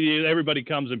to deal. Everybody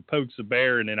comes and pokes the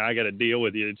bear, and then I got to deal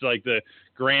with you. It's like the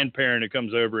grandparent who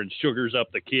comes over and sugars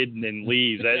up the kid and then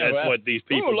leaves. That's what these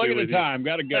people do. Look at with the time.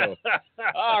 Got to go.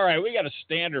 All right, we got a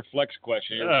standard flex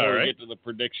question here before we get to the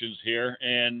predictions here,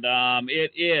 and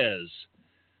it is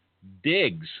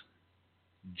Diggs,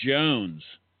 Jones,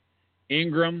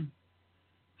 Ingram,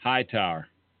 Hightower.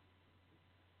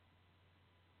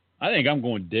 I think I'm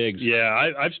going Diggs.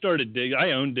 Yeah, I've started Diggs.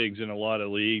 I own Diggs in a lot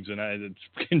of leagues, and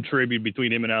it's contributed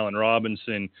between him and Allen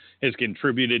Robinson has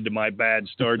contributed to my bad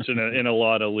starts in a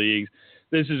lot of leagues.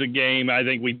 This is a game, I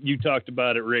think you talked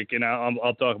about it, Rick, and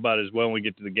I'll talk about it as well when we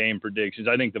get to the game predictions.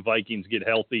 I think the Vikings get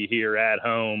healthy here at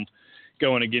home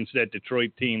going against that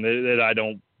Detroit team that I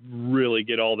don't really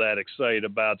get all that excited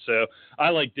about. So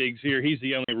I like Diggs here. He's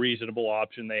the only reasonable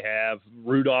option they have.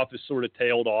 Rudolph has sort of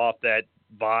tailed off. That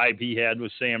vibe he had with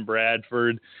Sam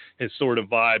Bradford has sort of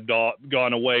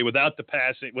gone away without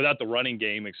the running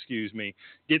game,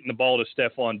 getting the ball to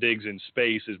Stephon Diggs in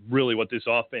space is really what this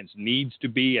offense needs to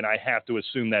be, and I have to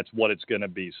assume that's what it's going to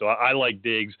be. So I like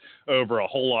Diggs over a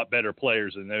whole lot better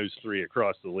players than those three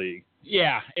across the league.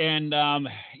 Yeah, and,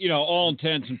 all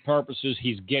intents and purposes,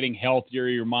 he's getting healthier.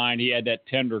 Your mind, he had that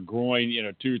tender groin,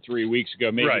 2 or 3 weeks ago,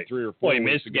 maybe 3 or 4 well, he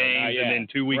weeks missed ago. games, and then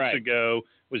 2 weeks ago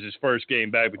was his first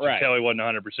game back, but you tell he wasn't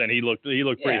 100%. He looked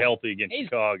pretty healthy against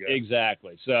Chicago.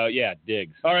 Exactly. So,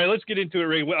 Diggs. All right, let's get into it,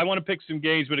 Ray. I want to pick some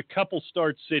games, but a couple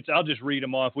start sits. I'll just read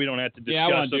them off. We don't have to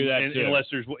discuss them unless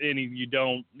there's any you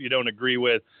don't agree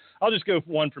with. I'll just go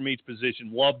one from each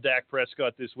position. Love Dak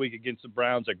Prescott this week against the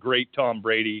Browns. A great Tom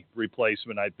Brady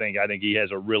replacement, I think. I think he has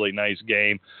a really nice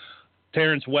game.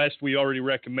 Terrence West, we already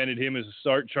recommended him as a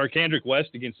start. Charkandrick West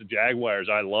against the Jaguars,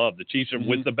 I love. The Chiefs are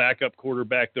with the backup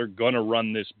quarterback. They're going to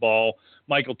run this ball.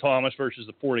 Michael Thomas versus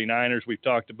the 49ers, we've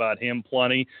talked about him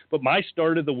plenty. But my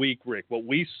start of the week, Rick, what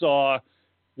we saw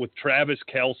with Travis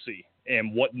Kelce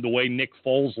and the way Nick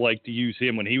Foles liked to use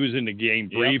him when he was in the game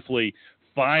briefly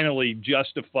finally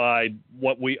justified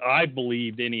what I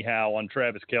believed anyhow on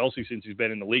Travis Kelce since he's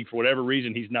been in the league. For whatever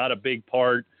reason, he's not a big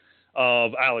part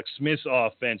of Alex Smith's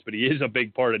offense, but he is a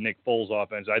big part of Nick Foles'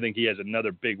 offense. I think he has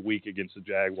another big week against the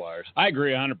Jaguars. I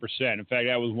agree 100%. In fact,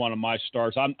 that was one of my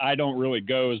starts. I don't really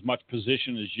go as much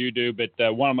position as you do, but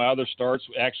one of my other starts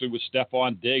actually was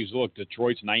Stephon Diggs. Look,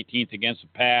 Detroit's 19th against the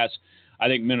pass. I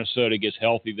think Minnesota gets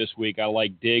healthy this week. I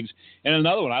like Diggs. And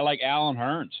another one, I like Allen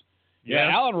Hurns.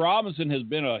 Yeah, Allen Robinson has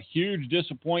been a huge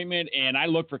disappointment, and I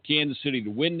look for Kansas City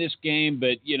to win this game,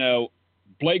 but,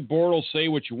 Blake Bortles, say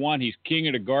what you want. He's king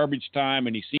of the garbage time,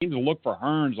 and he seems to look for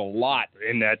Hurns a lot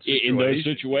in those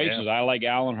situations. Yeah. I like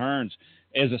Allen Hurns.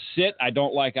 As a sit, I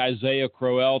don't like Isaiah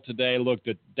Crowell today. Looked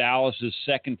at Dallas's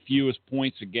second fewest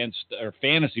points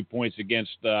fantasy points against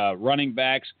running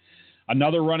backs.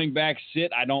 Another running back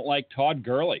sit, I don't like Todd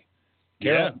Gurley.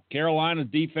 Carolina's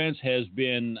defense has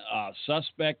been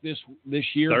suspect this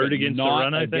year. Third against the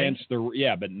run, I think.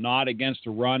 But not against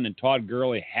the run, and Todd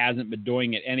Gurley hasn't been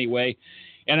doing it anyway.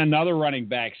 And another running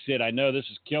back sit. I know this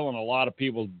is killing a lot of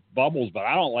people's bubbles, but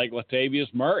I don't like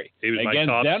Latavius Murray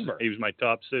against Denver. He was my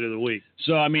top sit of the week.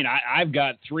 So, I've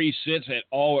got 3 sits at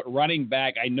running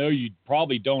back. I know you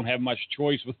probably don't have much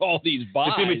choice with all these buys.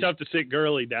 It's going to be tough to sit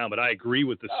Gurley down, but I agree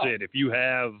with the sit. If you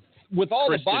have with all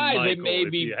Kristen the buys, Michael,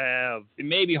 it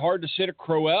may be hard to sit a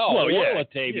Crowell or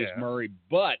Latavius Murray.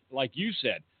 But, like you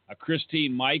said, a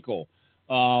Christine Michael.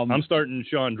 I'm starting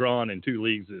Sean Drawn in 2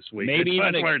 leagues this week. It's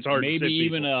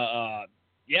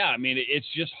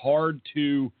just hard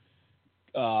to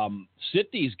sit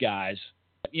these guys.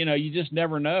 You just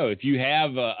never know. If you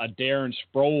have a Darren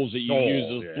Sproles that you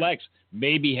use as flex,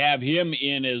 maybe have him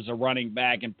in as a running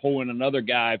back and pull in another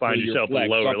guy. Find for yourself your flex,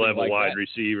 a lower level like wide that.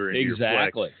 receiver in your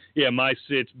flex. Yeah, my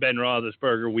sits, Ben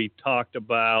Roethlisberger, we talked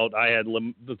about. I had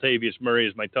Latavius Murray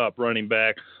as my top running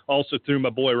back. Also threw my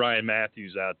boy Ryan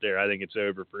Matthews out there. I think it's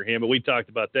over for him. But we talked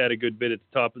about that a good bit at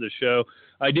the top of the show.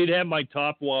 I did have my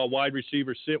top wide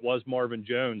receiver sit was Marvin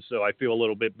Jones, so I feel a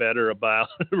little bit better about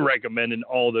recommending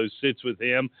all those sits with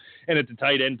him. And at the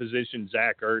tight end position,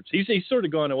 Zach Ertz. He's sort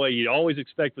of gone away. You always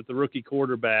expect with the rookie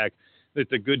quarterback that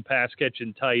the good pass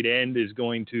catching tight end is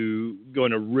going to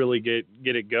really get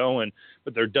it going,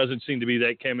 but there doesn't seem to be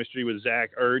that chemistry with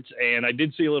Zach Ertz. And I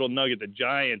did see a little nugget. The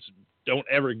Giants don't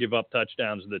ever give up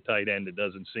touchdowns to the tight end. It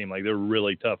doesn't seem like they're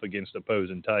really tough against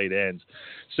opposing tight ends.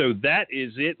 So that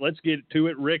is it. Let's get to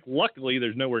it, Rick. Luckily,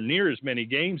 there's nowhere near as many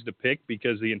games to pick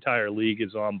because the entire league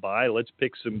is on bye. Let's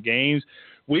pick some games.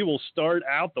 We will start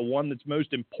out the one that's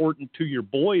most important to your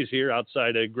boys here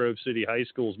outside of Grove City High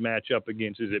School's matchup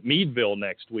against, is it Meadville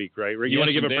next week, right? Rick, you want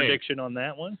to give a prediction on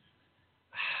that one?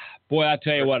 Boy, I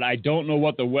tell you what, I don't know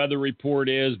what the weather report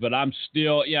is, but I'm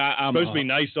still, I'm supposed to be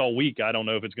nice all week. I don't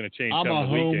know if it's going to change. I'm a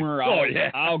homer.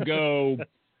 I'll go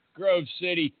Grove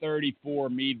City 34,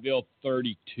 Meadville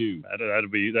 32.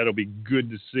 That'll be good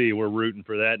to see. We're rooting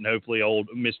for that, and hopefully old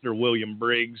Mr. William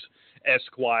Briggs,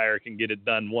 Esquire, can get it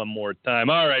done one more time.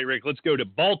 All right, Rick, let's go to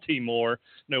Baltimore.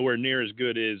 Nowhere near as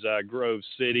good as Grove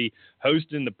City,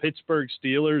 hosting the Pittsburgh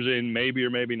Steelers and maybe or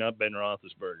maybe not Ben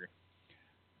Roethlisberger.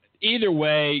 Either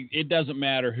way, it doesn't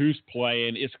matter who's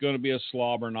playing. It's going to be a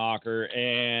slobber knocker,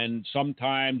 and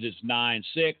sometimes it's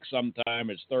 9-6,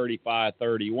 sometimes it's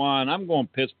 35-31. I'm going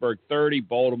Pittsburgh 30,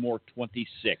 Baltimore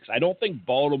 26. I don't think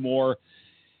Baltimore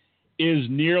is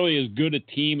nearly as good a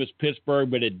team as Pittsburgh,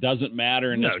 but it doesn't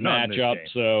matter in this matchup,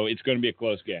 so it's going to be a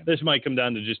close game. This might come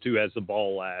down to just who has the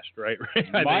ball last, right? I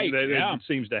think it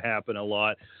seems to happen a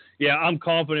lot. Yeah, I'm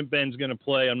confident Ben's going to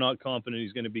play. I'm not confident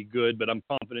he's going to be good, but I'm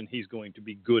confident he's going to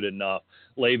be good enough.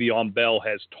 Le'Veon Bell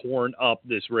has torn up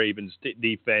this Ravens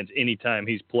defense anytime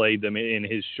he's played them in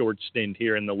his short stint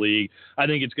here in the league. I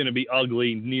think it's going to be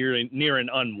ugly, near and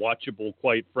unwatchable,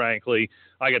 quite frankly.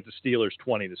 I got the Steelers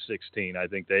 20-16. I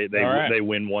think they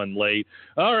win one late.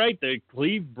 All right, the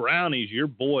Cleveland Brownies, your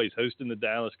boys, hosting the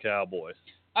Dallas Cowboys.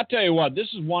 I tell you what, this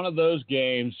is one of those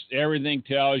games, everything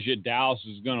tells you Dallas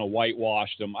is going to whitewash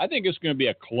them. I think it's going to be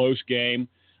a close game.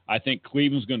 I think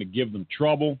Cleveland's going to give them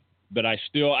trouble, but I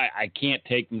can't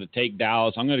take them to take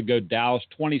Dallas. I'm going to go Dallas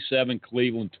 27,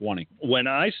 Cleveland 20. When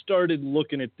I started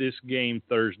looking at this game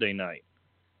Thursday night,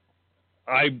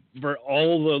 for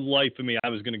all the life of me, I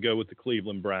was going to go with the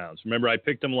Cleveland Browns. Remember, I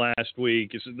picked them last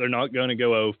week. They're not going to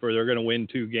go over. They're going to win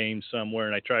 2 games somewhere,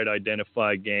 and I tried to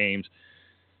identify games.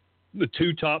 The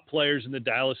 2 top players in the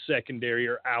Dallas secondary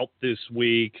are out this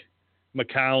week.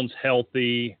 McCown's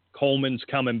healthy. Coleman's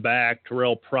coming back.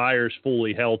 Terrell Pryor's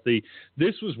fully healthy.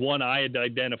 This was one I had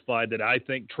identified that I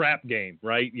think trap game,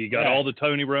 right? You got all the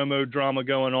Tony Romo drama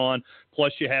going on,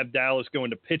 plus you have Dallas going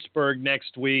to Pittsburgh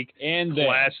next week. And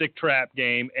classic trap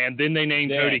game. And then they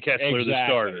named Cody Kessler the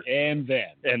starter. And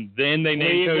then they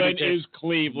named Cody Kessler. Is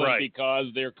Cleveland because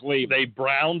they're Cleveland. They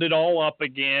browned it all up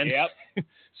again. Yep.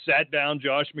 Sat down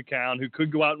Josh McCown, who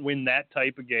could go out and win that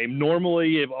type of game.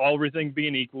 Normally, if everything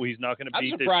being equal, he's not going to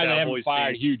beat this Cowboys team. I'm surprised they haven't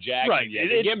fired Hugh Jackson yet.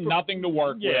 They give him nothing to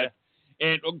work with.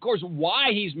 And, of course,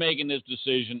 why he's making this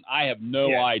decision, I have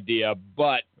no idea.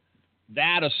 But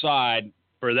that aside,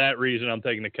 for that reason, I'm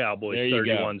taking the Cowboys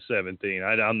 31-17.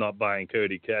 I'm not buying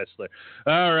Cody Kessler.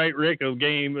 All right, Rick,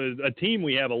 a team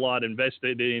we have a lot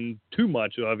invested in, too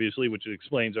much, obviously, which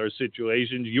explains our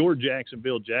situations. Your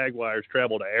Jacksonville Jaguars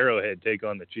travel to Arrowhead, take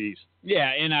on the Chiefs. Yeah,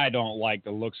 and I don't like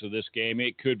the looks of this game.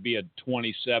 It could be a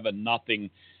 27-0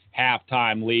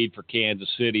 halftime lead for Kansas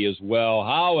City as well.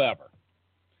 However,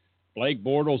 Blake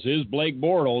Bortles is Blake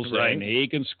Bortles, and he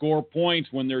can score points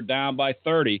when they're down by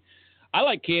 30. I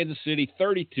like Kansas City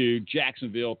 32,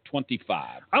 Jacksonville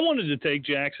 25. I wanted to take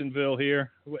Jacksonville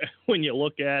here. When you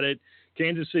look at it,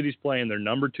 Kansas City's playing their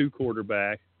number 2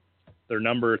 quarterback, their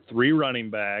number 3 running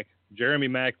back. Jeremy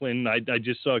Maclin, I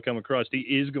just saw it come across. He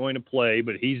is going to play,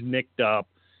 but he's nicked up.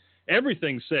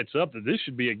 Everything sets up that this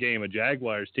should be a game a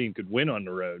Jaguars team could win on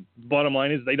the road. Bottom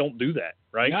line is they don't do that,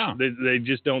 right? No. They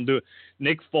just don't do it.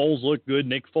 Nick Foles looked good.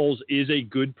 Nick Foles is a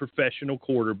good professional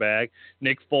quarterback.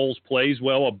 Nick Foles plays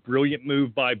well. A brilliant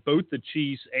move by both the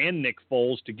Chiefs and Nick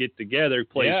Foles to get together.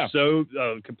 Plays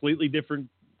completely different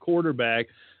quarterback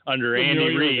under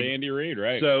Andy Reid. Andy Reid,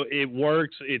 right. So it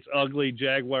works. It's ugly.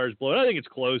 Jaguars blow. I think it's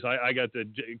close. I got the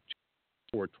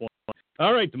 4-20.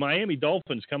 All right, the Miami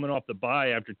Dolphins coming off the bye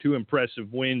after 2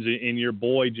 impressive wins in your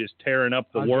boy just tearing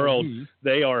up the world.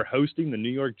 They are hosting the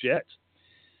New York Jets.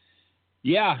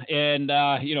 Yeah, and,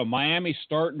 Miami's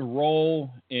starting to roll,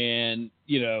 and,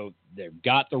 they've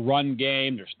got the run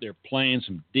game. They're playing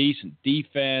some decent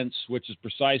defense, which is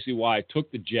precisely why I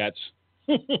took the Jets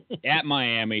at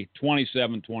Miami,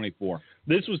 27-24.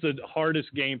 This was the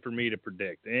hardest game for me to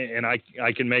predict, and I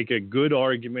can make a good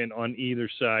argument on either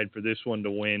side for this one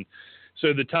to win.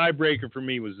 So the tiebreaker for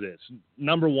me was this.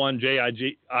 Number 1,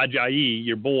 Ajayi,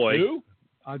 your boy. Who?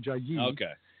 Ajayi.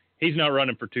 Okay. He's not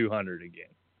running for 200 again,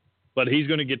 but he's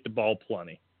going to get the ball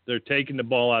plenty. They're taking the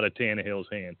ball out of Tannehill's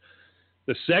hand.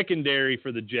 The secondary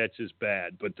for the Jets is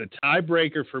bad, but the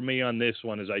tiebreaker for me on this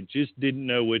one is I just didn't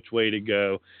know which way to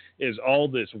go, is all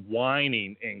this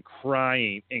whining and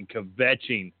crying and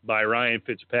kvetching by Ryan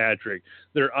Fitzpatrick,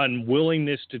 their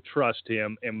unwillingness to trust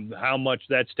him, and how much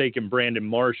that's taken Brandon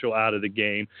Marshall out of the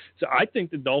game. So I think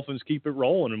the Dolphins keep it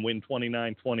rolling and win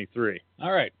 29-23.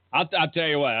 All right. I'll tell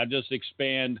you what. I'll just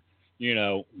expand,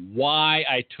 why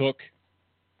I took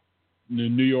the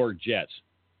New York Jets.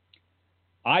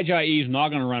 Ajayi is not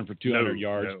going to run for 200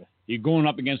 yards. No. You're going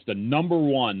up against the number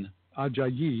one.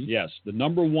 Ajayi. Yes, the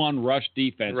number one rush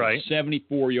defense at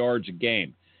 74 yards a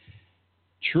game.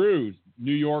 True,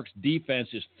 New York's defense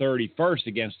is 31st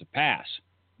against the pass,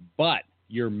 but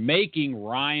you're making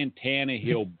Ryan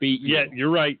Tannehill beat you. Yeah,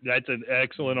 you're right. That's an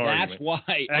excellent argument. That's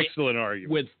why. Excellent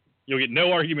argument. You'll get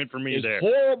no argument from me there. As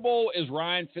horrible as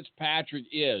Ryan Fitzpatrick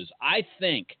is, I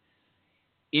think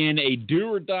in a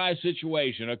do-or-die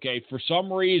situation, okay, for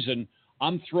some reason,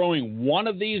 I'm throwing one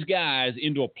of these guys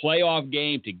into a playoff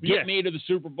game to get me to the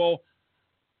Super Bowl.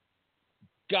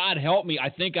 God help me, I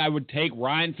think I would take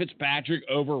Ryan Fitzpatrick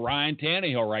over Ryan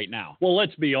Tannehill right now. Well,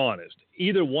 let's be honest.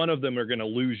 Either one of them are going to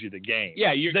lose you the game.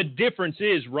 Yeah, the difference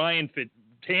is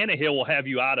Tannehill will have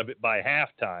you out of it by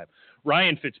halftime.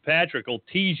 Ryan Fitzpatrick will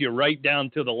tease you right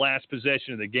down to the last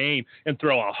possession of the game and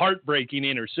throw a heartbreaking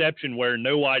interception where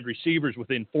no wide receivers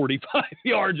within 45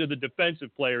 yards of the defensive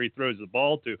player he throws the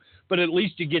ball to. But at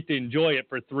least you get to enjoy it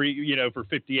for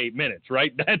 58 minutes,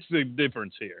 right? That's the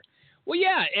difference here. Well,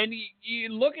 yeah, and you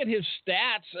look at his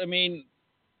stats. I mean,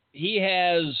 he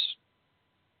has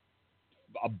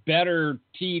a better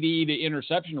TD to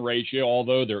interception ratio,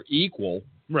 although they're equal.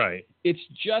 Right. It's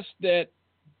just that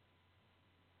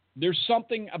there's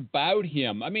something about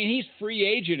him. I mean, he's free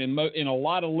agent in a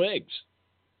lot of leagues.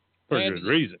 For good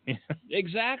reason.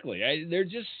 Exactly.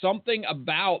 There's just something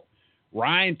about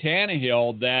Ryan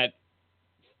Tannehill that,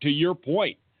 to your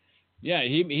point,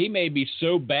 he may be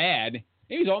so bad.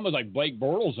 He's almost like Blake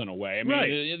Bortles in a way. I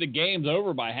mean, the game's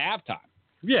over by halftime.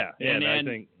 Yeah, and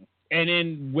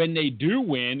then when they do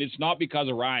win, it's not because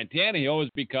of Ryan Tannehill.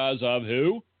 It's because of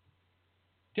who?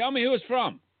 Tell me who it's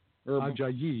from.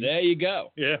 Ajayi. There you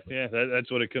go. Yeah,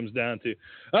 that's what it comes down to.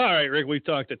 All right, Rick, we've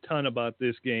talked a ton about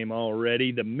this game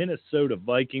already. The Minnesota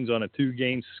Vikings on a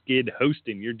 2-game skid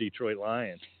hosting your Detroit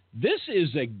Lions. This is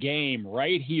a game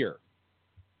right here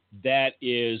that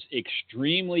is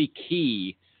extremely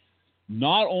key,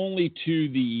 not only to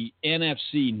the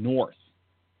NFC North,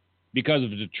 because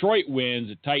if Detroit wins,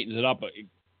 it tightens it up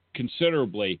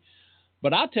considerably.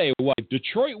 But I'll tell you what, if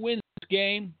Detroit wins this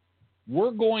game,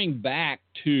 we're going back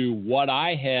to what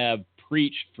I have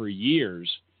preached for years,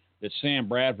 that Sam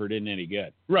Bradford isn't any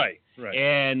good. Right.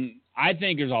 And I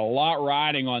think there's a lot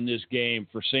riding on this game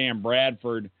for Sam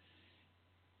Bradford.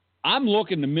 I'm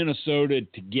looking to Minnesota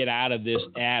to get out of this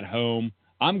at home.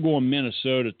 I'm going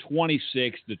Minnesota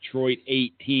 26, Detroit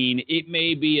 18. It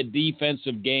may be a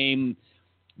defensive game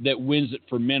that wins it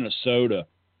for Minnesota.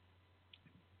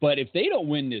 But if they don't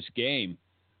win this game,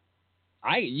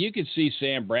 you could see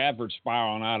Sam Bradford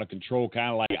spiraling out of control,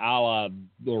 kind of like a la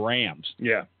the Rams.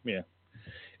 Yeah.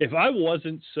 If I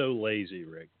wasn't so lazy,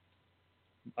 Rick,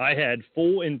 I had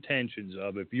full intentions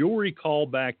of, if you'll recall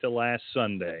back to last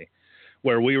Sunday,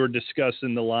 where we were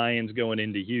discussing the Lions going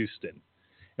into Houston,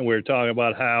 and we were talking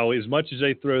about how, as much as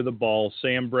they throw the ball,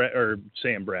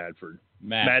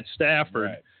 Matt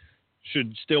Stafford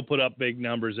should still put up big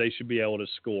numbers. They should be able to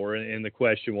score. And the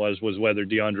question was whether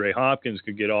DeAndre Hopkins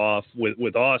could get off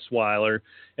with Osweiler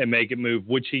and make it move,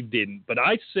 which he didn't. But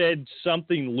I said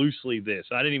something loosely this.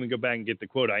 I didn't even go back and get the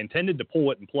quote. I intended to pull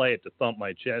it and play it to thump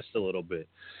my chest a little bit.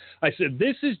 I said,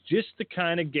 this is just the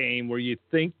kind of game where you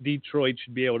think Detroit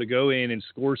should be able to go in and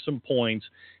score some points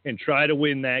and try to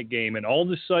win that game. And all of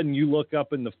a sudden you look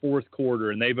up in the fourth quarter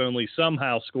and they've only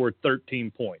somehow scored 13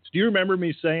 points. Do you remember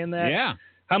me saying that? Yeah.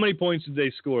 How many points did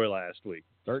they score last week?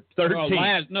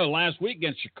 13. Last week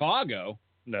against Chicago.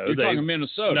 No, you're talking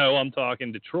Minnesota. No, I'm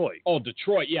talking Detroit. Oh,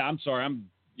 Detroit. Yeah, I'm sorry.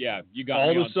 You got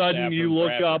all me of a sudden Stafford, you look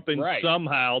Bradford. up and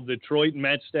somehow Detroit and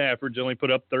Matt Stafford's only put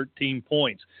up 13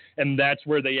 points, and that's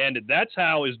where they ended. That's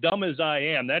how, as dumb as I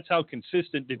am, that's how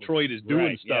consistent Detroit is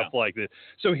doing stuff like this.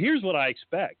 So here's what I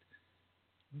expect.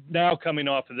 Now coming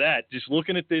off of that, just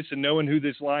looking at this and knowing who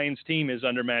this Lions team is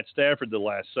under Matt Stafford the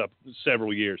last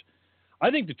several years, I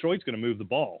think Detroit's going to move the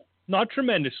ball. Not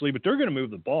tremendously, but they're going to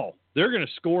move the ball. They're going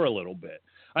to score a little bit.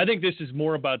 I think this is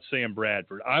more about Sam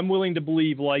Bradford. I'm willing to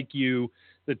believe, like you,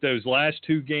 that those last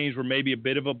 2 games were maybe a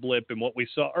bit of a blip, and what we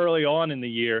saw early on in the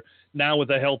year, now with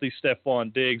a healthy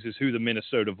Stephon Diggs, is who the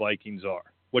Minnesota Vikings are.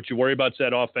 What you worry about is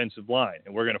that offensive line,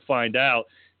 and we're going to find out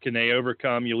Can they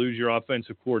overcome? You lose your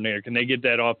offensive coordinator. Can they get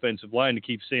that offensive line to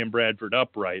keep Sam Bradford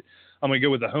upright? I'm going to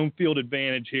go with the home field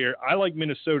advantage here. I like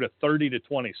Minnesota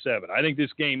 30-27. I think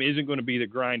this game isn't going to be the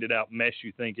grinded out mess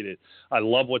you think it is. I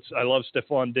love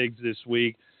Stephon Diggs this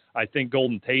week. I think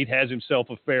Golden Tate has himself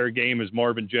a fair game as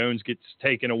Marvin Jones gets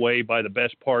taken away by the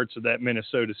best parts of that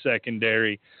Minnesota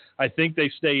secondary. I think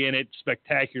they stay in it,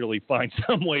 spectacularly find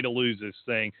some way to lose this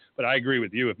thing. But I agree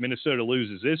with you. If Minnesota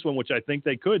loses this one, which I think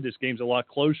they could, this game's a lot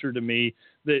closer to me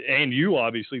and you,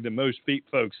 obviously, than most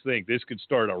folks think. This could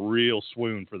start a real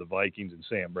swoon for the Vikings and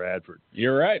Sam Bradford.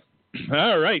 You're right.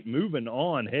 All right, moving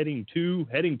on. Heading to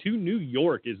New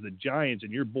York is the Giants,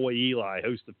 and your boy Eli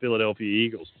hosts the Philadelphia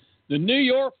Eagles. The New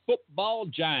York Football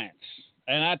Giants.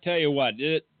 And I tell you what,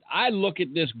 I look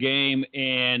at this game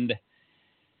and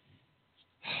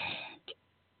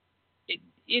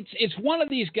it's one of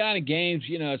these kind of games,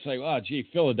 you know, it's like, oh, gee,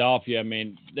 Philadelphia, I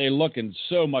mean, they're looking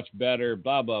so much better,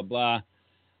 blah, blah, blah.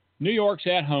 New York's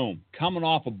at home, coming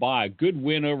off a bye. Good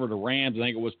win over the Rams, I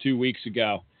think it was 2 weeks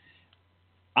ago.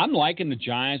 I'm liking the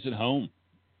Giants at home.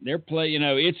 They're playing, you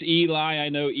know, it's Eli. I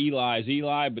know Eli's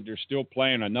Eli, but they're still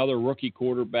playing another rookie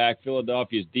quarterback.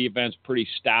 Philadelphia's defense pretty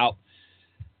stout.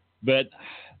 But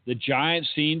the Giants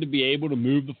seem to be able to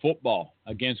move the football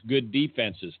against good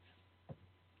defenses.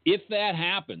 If that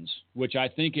happens, which I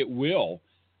think it will,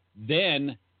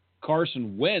 then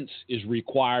Carson Wentz is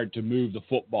required to move the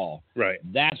football. Right.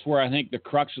 That's where I think the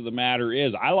crux of the matter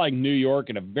is. I like New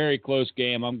York in a very close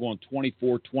game. I'm going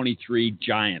 24-23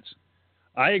 Giants.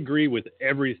 I agree with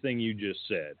everything you just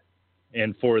said.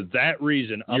 And for that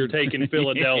reason, I'm taking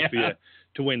Philadelphia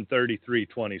to win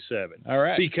 33-27. All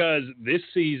right. Because this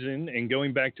season, and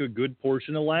going back to a good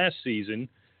portion of last season,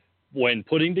 when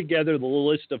putting together the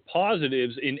list of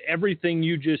positives in everything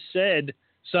you just said,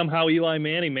 somehow Eli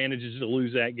Manning manages to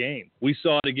lose that game. We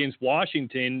saw it against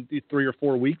Washington 3 or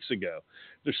 4 weeks ago.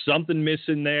 There's something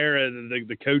missing there.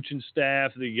 The coaching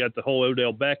staff, you got the whole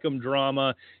Odell Beckham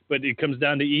drama, but it comes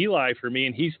down to Eli for me,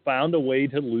 and he's found a way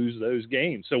to lose those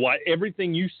games. So while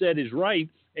everything you said is right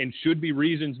and should be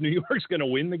reasons New York's going to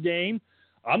win the game,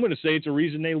 I'm going to say it's a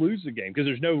reason they lose the game because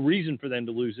there's no reason for them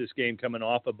to lose this game coming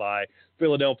off a bye.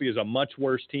 Philadelphia is a much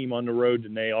worse team on the road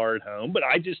than they are at home, but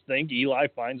I just think Eli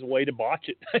finds a way to botch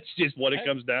it. That's just what it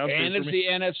comes down to. And it's the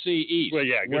NFC East, well,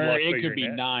 yeah, where it could be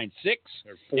 9-6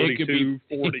 or 42-40.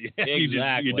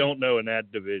 Exactly. You don't know in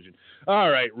that division. All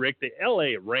right, Rick, the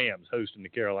L.A. Rams hosting the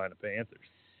Carolina Panthers.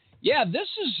 Yeah, this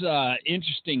is an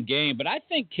interesting game, but I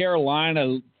think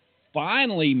Carolina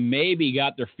finally maybe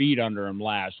got their feet under them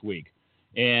last week.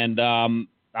 And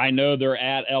I know they're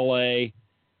at L.A.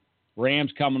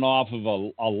 Rams coming off of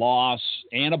a loss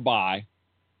and a bye.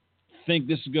 Think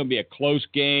this is going to be a close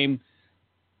game,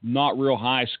 not real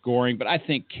high scoring, but I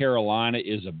think Carolina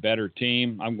is a better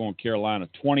team. I'm going Carolina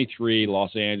 23,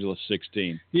 Los Angeles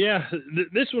 16. Yeah,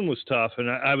 this one was tough, and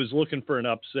I was looking for an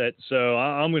upset, so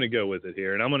I'm going to go with it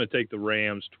here, and I'm going to take the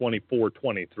Rams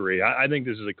 24-23. I think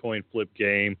this is a coin flip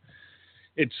game.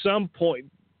 At some point,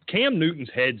 Cam Newton's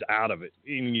head's out of it.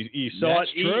 You saw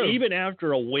That's it true. Even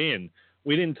after a win.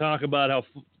 We didn't talk about how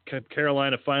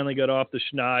Carolina finally got off the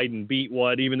schneid and beat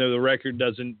even though the record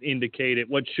doesn't indicate it,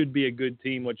 what should be a good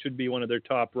team, what should be one of their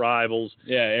top rivals.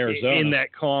 Yeah, Arizona. In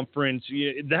that conference.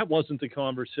 That wasn't the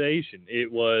conversation.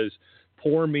 It was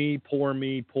poor me, poor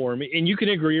me, poor me. And you can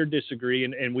agree or disagree,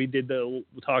 and we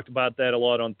talked about that a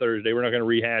lot on Thursday. We're not going to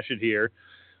rehash it here.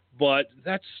 But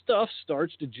that stuff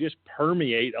starts to just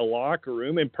permeate a locker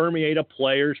room and permeate a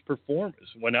player's performance.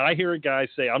 When I hear a guy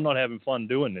say, I'm not having fun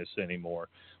doing this anymore,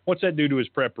 what's that do to his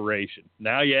preparation?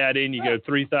 Now you add in, you go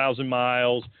 3,000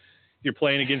 miles. You're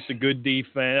playing against a good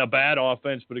defense, a bad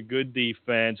offense, but a good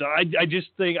defense. I just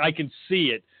think I can see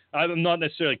it. I'm not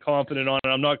necessarily confident on it.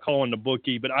 I'm not calling the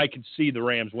bookie, but I can see the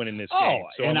Rams winning this game.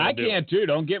 So and I can too.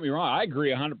 Don't get me wrong. I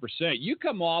agree 100%. You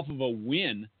come off of a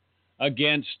win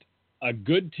against a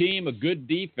good team, a good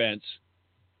defense,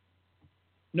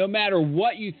 no matter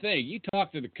what you think, you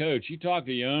talk to the coach, you talk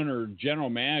to the owner, general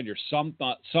manager,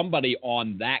 somebody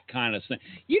on that kind of thing.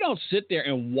 You don't sit there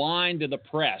and whine to the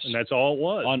press. And that's all it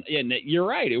was. And you're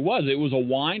right, it was. It was a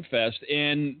whine fest,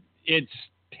 and it's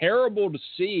terrible to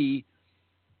see.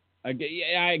 I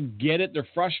get it, they're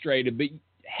frustrated, but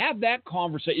have that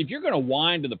conversation. If you're going to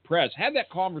whine to the press, have that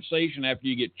conversation after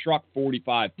you get trucked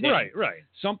 45-10. Right.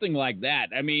 Something like that.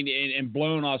 I mean, and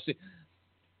blown off.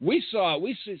 We've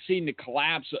seen the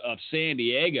collapse of San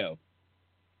Diego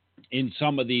in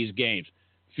some of these games.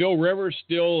 Phil Rivers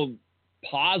still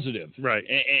positive. Right.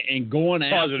 And going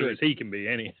after positive as he can be,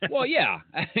 anyhow. Well, yeah.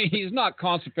 He's not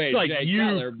constipated. Like Jay you,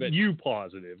 Cutler, but you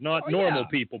positive, not normal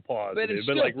people positive,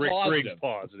 but like Rick positive. Briggs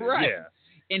positive. Right. Yeah.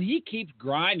 And he keeps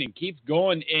grinding, keeps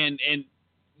going, and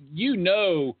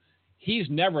he's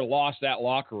never lost that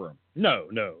locker room. No.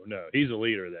 He's the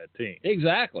leader of that team.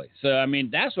 Exactly. So, I mean,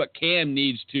 that's what Cam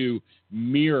needs to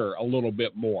mirror a little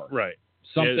bit more. Right.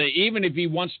 Something, even if he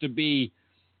wants to be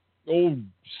old,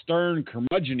 stern,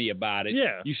 curmudgeon-y about it,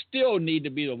 you still need to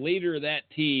be the leader of that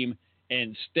team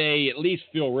and stay at least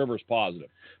Phil Rivers positive.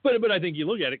 But I think you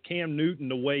look at it, Cam Newton,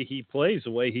 the way he plays,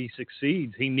 the way he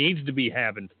succeeds, he needs to be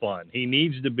having fun. He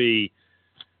needs to be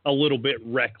a little bit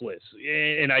reckless.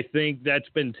 And I think that's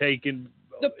been taken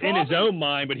in his own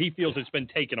mind, but he feels it's been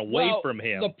taken away from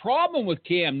him. The problem with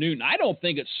Cam Newton, I don't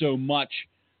think it's so much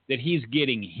that he's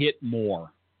getting hit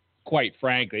more, quite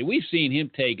frankly. We've seen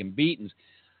him taking beatings.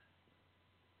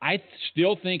 I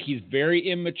still think he's very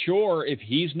immature. If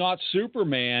he's not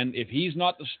Superman, if he's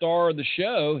not the star of the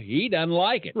show, he doesn't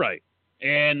like it. Right.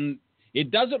 And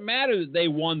it doesn't matter that they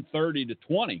won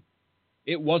 30-20.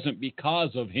 It wasn't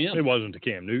because of him. It wasn't to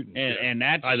Cam Newton. And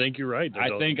that's, I think you're right.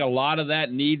 I think a lot of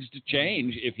that needs to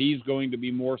change if he's going to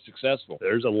be more successful.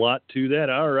 There's a lot to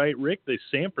that. All right, Rick, the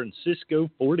San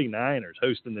Francisco 49ers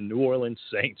hosting the New Orleans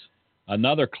Saints.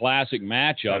 Another classic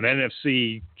matchup. An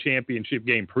NFC championship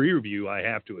game preview, I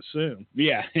have to assume.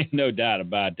 Yeah, no doubt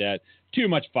about that. Too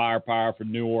much firepower for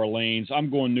New Orleans. I'm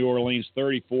going New Orleans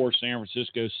 34, San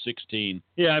Francisco 16.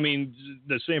 Yeah, I mean,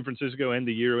 the San Francisco end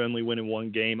the year only winning one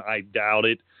game. I doubt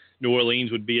it. New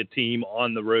Orleans would be a team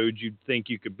on the road you'd think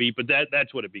you could beat, but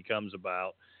that's what it becomes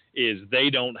about, is they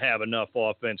don't have enough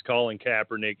offense. Colin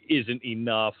Kaepernick isn't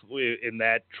enough in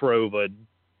that trove of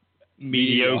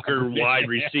mediocre wide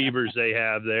receivers they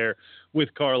have there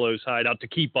with Carlos Hyde out to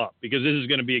keep up, because this is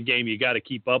going to be a game you got to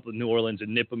keep up with New Orleans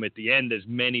and nip them at the end, as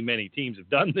many teams have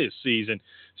done this season.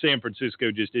 San Francisco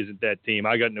just isn't that team.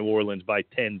 I got New Orleans by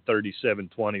 10,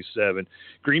 37-27.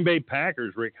 Green Bay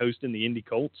Packers, Rick, hosting the Indy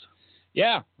Colts.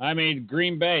 Yeah, I mean,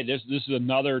 Green Bay, this is just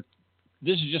another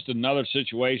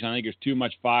situation. I think there's too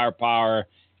much firepower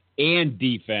and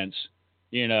defense,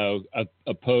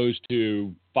 opposed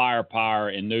to firepower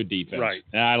and no defense. Right.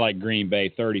 And I like Green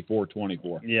Bay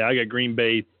 34-24. Yeah, I got Green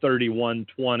Bay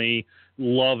 31-20.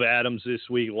 Love Adams this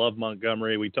week. Love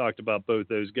Montgomery. We talked about both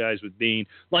those guys with Dean.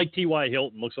 Like T.Y.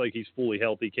 Hilton, looks like he's fully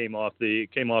healthy. Came off the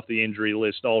injury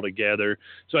list altogether.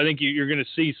 So I think you're going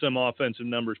to see some offensive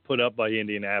numbers put up by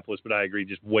Indianapolis, but I agree,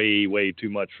 just way, way too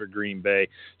much for Green Bay.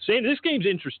 This game's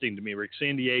interesting to me, Rick.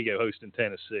 San Diego hosting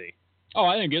Tennessee. Oh,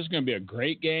 I think it's going to be a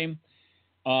great game.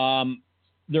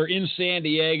 They're in San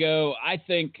Diego. I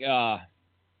think,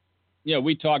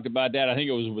 we talked about that. I think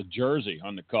it was with Jersey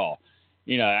on the call.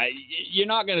 You're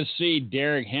not going to see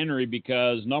Derrick Henry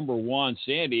because, number one,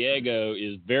 San Diego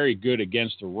is very good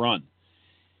against the run.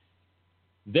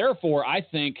 Therefore, I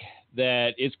think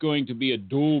that it's going to have to be a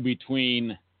duel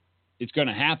between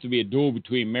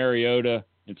Mariota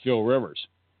and Phil Rivers.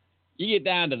 You get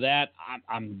down to that,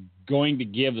 I'm going to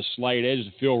give the slight edge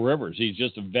to Phil Rivers. He's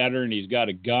just a veteran. He's got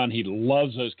a gun. He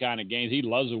loves those kind of games. He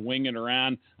loves winging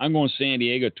around. I'm going San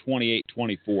Diego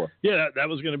 28-24. Yeah, that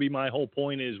was going to be my whole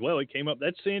point as well. It came up.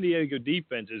 That San Diego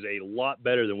defense is a lot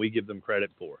better than we give them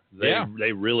credit for.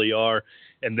 They really are,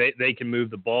 and they can move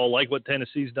the ball like what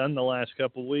Tennessee's done the last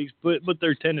couple of weeks. But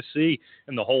they're Tennessee,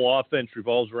 and the whole offense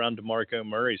revolves around DeMarco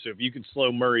Murray. So if you can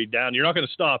slow Murray down, you're not going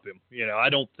to stop him. I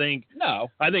don't think. No.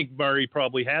 I think Murray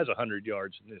probably has 100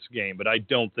 yards in this game, but I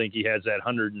don't think he has that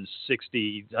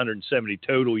 160, 170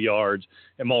 total yards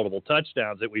and multiple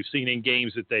touchdowns that we've seen in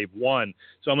games that they've won.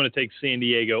 So I'm going to take San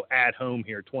Diego at home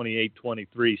here,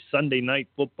 28-23. Sunday night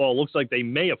football. Looks like they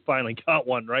may have finally got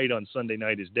one right on Sunday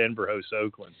night as Denver hosts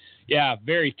Oakland. Yeah,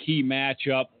 very key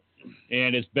matchup,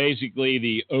 and it's basically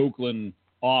the Oakland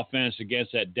offense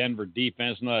against that Denver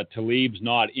defense. Talib's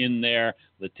not in there.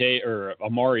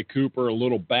 Amari Cooper a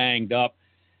little banged up.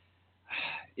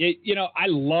 I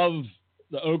love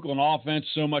the Oakland offense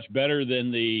so much better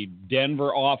than the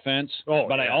Denver offense,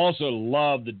 I also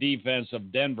love the defense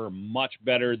of Denver much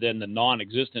better than the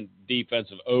non-existent defense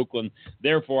of Oakland.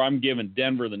 Therefore, I'm giving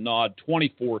Denver the nod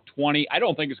 24-20. I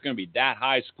don't think it's going to be that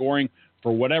high scoring.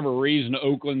 For whatever reason,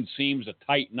 Oakland seems to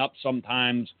tighten up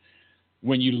sometimes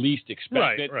when you least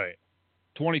expect it. Right.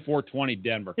 24-20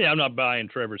 Denver. Yeah, I'm not buying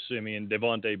Trevor Siemian.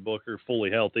 Devontae Booker,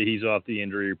 fully healthy. He's off the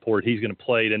injury report. He's going to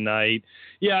play tonight.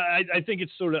 Yeah, I think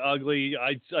it's sort of ugly.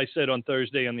 I said on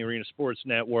Thursday on the Arena Sports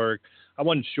Network, I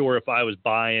wasn't sure if I was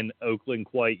buying Oakland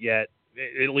quite yet,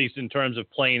 at least in terms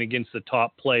of playing against the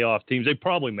top playoff teams. They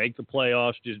probably make the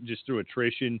playoffs just through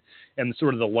attrition and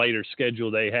sort of the lighter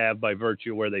schedule they have by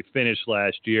virtue of where they finished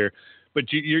last year. But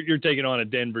you're taking on a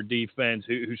Denver defense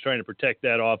who's trying to protect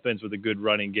that offense with a good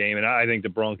running game, and I think the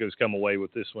Broncos come away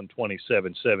with this one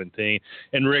 27-17.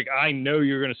 And, Rick, I know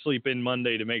you're going to sleep in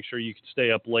Monday to make sure you can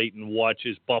stay up late and watch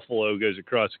as Buffalo goes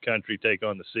across the country take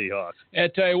on the Seahawks. I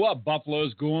tell you what,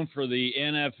 Buffalo's going for the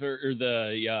NFC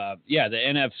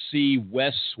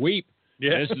West sweep.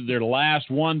 Yeah. This is their last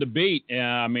one to beat.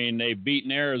 I mean, they've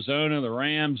beaten Arizona, the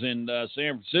Rams, and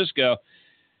San Francisco.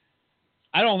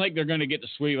 I don't think they're going to get the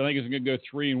sweep. I think it's going to go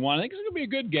 3-1. I think it's going to be a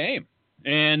good game.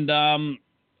 And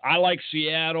I like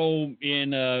Seattle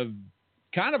in a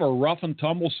kind of a rough and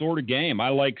tumble sort of game. I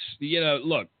like,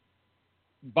 look,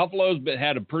 Buffalo's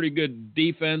had a pretty good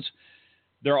defense.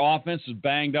 Their offense is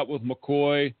banged up with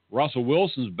McCoy. Russell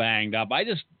Wilson's banged up. I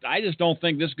just don't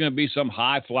think this is going to be some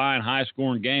high-flying,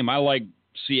 high-scoring game. I like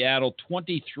Seattle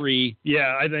 23.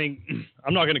 Yeah, I think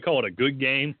I'm not going to call it a good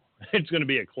game. It's going to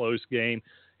be a close game.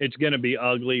 It's going to be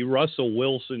ugly. Russell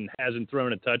Wilson hasn't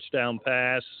thrown a touchdown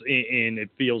pass in it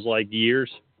feels like years.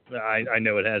 I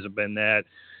know it hasn't been that.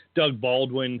 Doug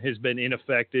Baldwin has been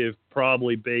ineffective,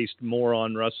 probably based more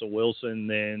on Russell Wilson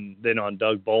than on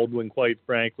Doug Baldwin, quite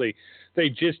frankly. They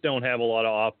just don't have a lot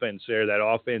of offense there. That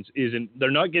offense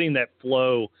they're not getting that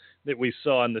flow that we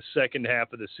saw in the second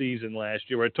half of the season last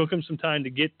year, where it took them some time to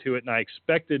get to it, and I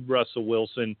expected Russell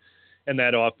Wilson and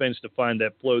that offense to find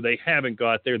that flow. They haven't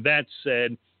got there. That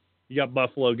said, you got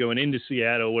Buffalo going into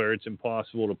Seattle where it's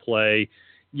impossible to play.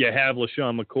 You have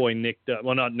LaShawn McCoy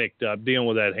dealing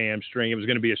with that hamstring. It was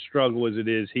going to be a struggle as it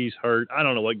is. He's hurt. I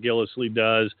don't know what Gillislee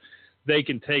does. They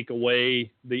can take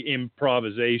away the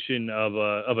improvisation of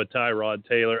a Tyrod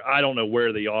Taylor. I don't know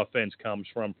where the offense comes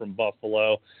from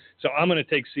Buffalo. So I'm going to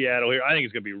take Seattle here. I think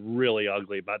it's going to be really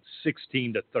ugly, about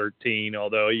 16-13,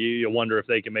 although you wonder if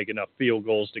they can make enough field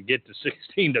goals to get to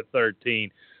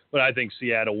 16-13. But I think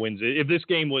Seattle wins it. If this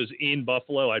game was in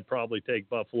Buffalo, I'd probably take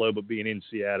Buffalo. But being in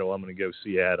Seattle, I'm going to go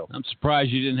Seattle. I'm surprised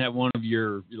you didn't have one of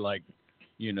your, 15-9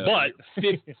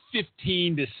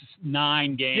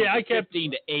 games. Yeah, I kept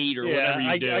 15-8 or whatever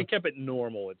you do. I kept it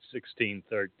normal at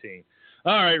 16-13.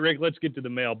 All right, Rick, let's get to the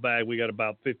mailbag. We got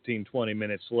about 15, 20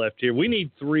 minutes left here. We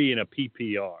need 3 in a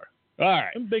PPR. All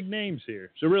right. Some big names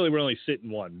here. So really, we're only sitting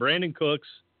one. Brandon Cooks,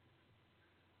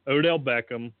 Odell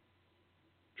Beckham,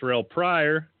 Terrell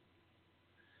Pryor,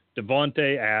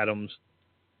 Devontae Adams,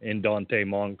 and Dante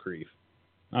Moncrief.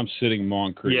 I'm sitting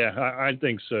Moncrief. Yeah, I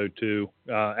think so too.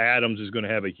 Adams is going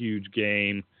to have a huge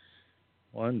game.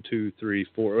 1, 2, 3,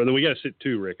 4. Or we got to sit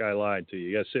 2, Rick. I lied to you.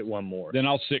 You got to sit one more. Then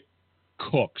I'll sit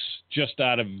Cooks just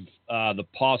out of the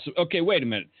possible. Okay, wait a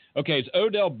minute. Okay, it's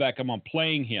Odell Beckham. I'm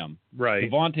playing him. Right.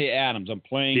 Devontae Adams. I'm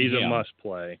playing him. He's a must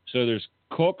play. So there's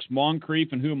Cooks,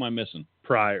 Moncrief, and who am I missing?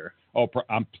 Pryor. Oh,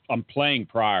 I'm playing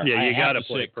Pryor. Yeah, you got to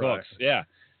play Pryor. Cooks. Yeah.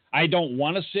 I don't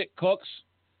want to sit Cooks,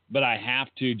 but I have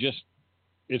to.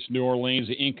 It's New Orleans,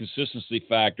 the inconsistency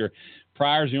factor.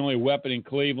 Pryor's the only weapon in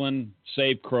Cleveland,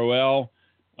 save Crowell.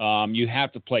 You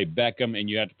have to play Beckham, and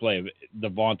you have to play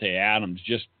Devontae Adams.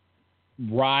 Just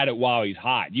ride it while he's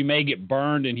hot. You may get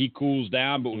burned and he cools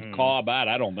down, but with Cobb out,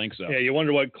 I don't think so. Yeah, you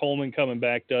wonder what Coleman coming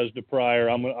back does to Pryor.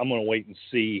 I'm going to wait and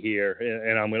see here,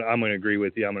 and I'm going to agree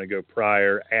with you. I'm going to go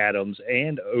Pryor, Adams,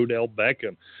 and Odell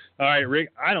Beckham. All right,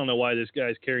 Rick, I don't know why this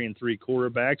guy's carrying 3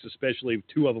 quarterbacks, especially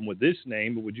 2 of them with this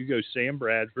name, but would you go Sam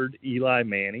Bradford, Eli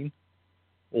Manning,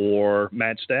 or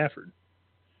Matt Stafford?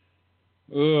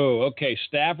 Oh, okay.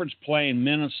 Stafford's playing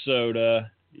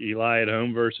Minnesota. Eli at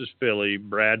home versus Philly,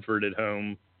 Bradford at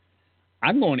home.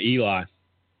 I'm going Eli.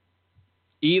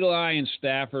 Eli and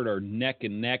Stafford are neck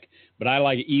and neck, but I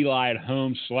like Eli at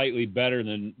home slightly better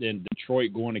than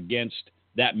Detroit going against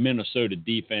that Minnesota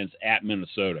defense at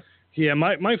Minnesota. Yeah,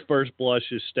 my first blush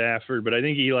is Stafford, but I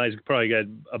think Eli's probably got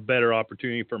a better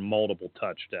opportunity for multiple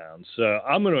touchdowns. So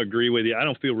I'm going to agree with you. I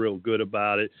don't feel real good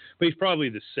about it, but he's probably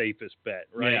the safest bet,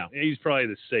 right? Yeah. He's probably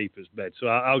the safest bet. So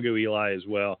I'll go Eli as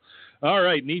well. All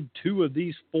right, need 2 of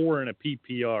these 4 in a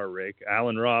PPR, Rick.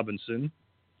 Allen Robinson,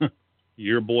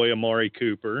 your boy Amari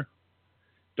Cooper,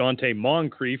 Dante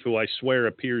Moncrief, who I swear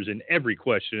appears in every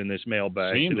question in this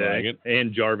mailbag today, like it.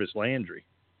 and Jarvis Landry.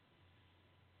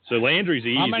 So Landry's the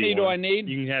easy one. How many do I need?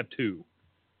 You can have 2.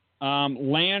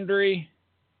 Landry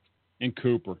and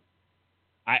Cooper.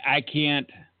 I can't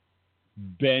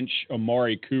bench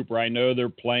Amari Cooper. I know they're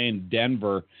playing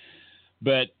Denver,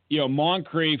 but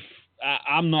Moncrief.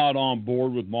 I'm not on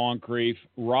board with Moncrief.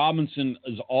 Robinson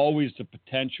is always the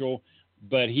potential,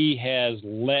 but he has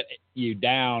let you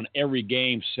down every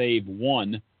game save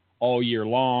 1 all year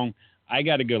long. I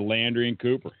got to go Landry and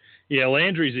Cooper. Yeah,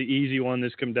 Landry's the easy one.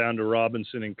 This comes down to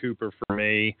Robinson and Cooper for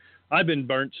me. I've been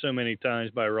burnt so many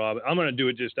times by Robinson. I'm going to do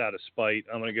it just out of spite.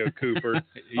 I'm going to go Cooper.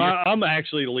 I'm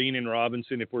actually leaning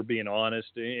Robinson if we're being honest,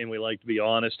 and we like to be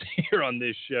honest here on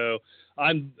this show.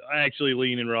 I'm actually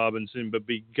leaning Robinson, but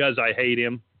because I hate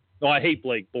him, I hate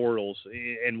Blake Bortles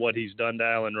and what he's done to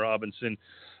Allen Robinson,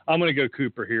 I'm going to go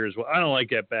Cooper here as well. I don't like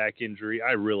that back injury.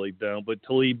 I really don't. But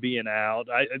Talib being out,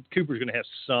 Cooper's going to have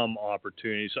some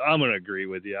opportunity. So I'm going to agree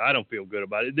with you. I don't feel good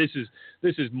about it. This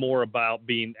is more about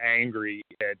being angry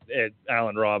at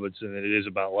Allen Robinson than it is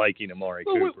about liking Amari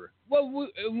Cooper.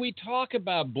 We talk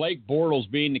about Blake Bortles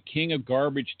being the king of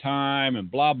garbage time and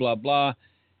blah, blah, blah.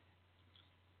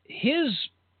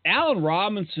 Allen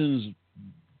Robinson's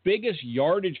biggest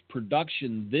yardage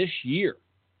production this year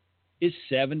is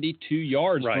 72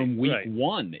 yards from week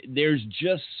one. There's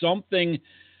just something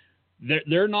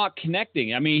they're not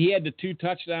connecting. I mean, he had the 2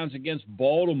 touchdowns against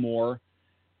Baltimore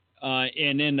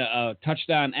and then a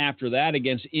touchdown after that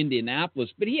against Indianapolis.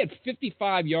 But he had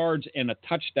 55 yards and a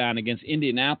touchdown against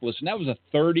Indianapolis, and that was a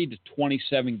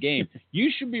 30-27 game. You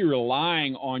should be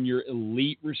relying on your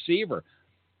elite receiver.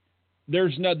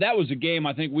 That was a game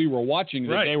I think we were watching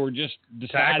that they were just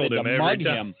decided to mug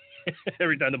him.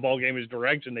 Every time the ball game is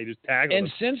direction, they just tackle him.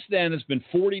 And since then, it's been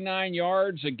 49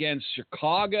 yards against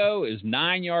Chicago, is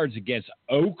 9 yards against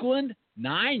Oakland,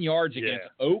 9 yards against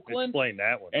Oakland. Explain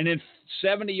that one. And then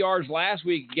 70 yards last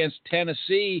week against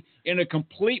Tennessee in a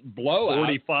complete blowout.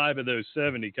 45 of those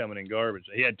 70 coming in garbage.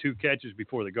 He had 2 catches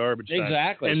before the garbage time.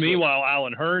 Exactly. And meanwhile,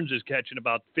 Allen Hurns is catching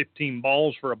about 15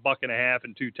 balls for $1.50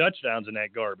 and 2 touchdowns in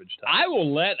that garbage time.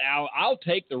 I'll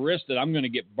take the risk that I'm going to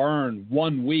get burned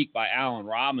 1 week by Allen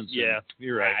Robinson. Yeah,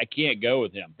 you're right. I can't go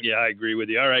with him. Yeah, I agree with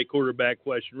you. All right, quarterback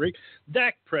question, Rick.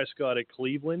 Dak Prescott at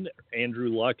Cleveland, Andrew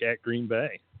Luck at Green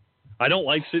Bay. I don't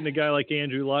like sitting a guy like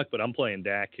Andrew Luck, but I'm playing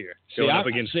Dak here. Up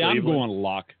against Cleveland. I'm going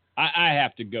Luck. I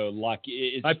have to go Luck.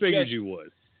 I figured you would.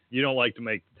 You don't like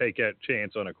to take that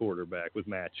chance on a quarterback with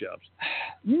matchups.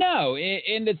 No,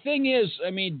 and the thing is, I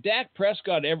mean, Dak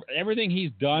Prescott, everything he's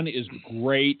done is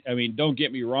great. I mean, don't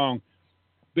get me wrong,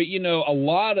 but you know, a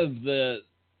lot of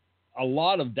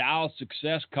Dallas'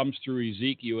 success comes through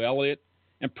Ezekiel Elliott,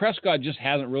 and Prescott just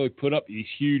hasn't really put up these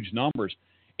huge numbers.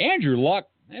 Andrew Luck,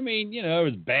 I mean, you know,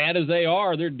 as bad as they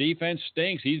are, their defense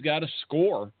stinks. He's got to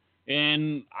score.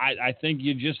 And I think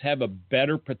you just have a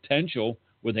better potential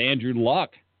with Andrew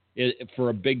Luck for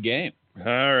a big game.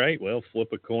 All right. Well,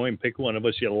 flip a coin. Pick one of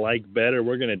us you like better.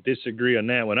 We're going to disagree on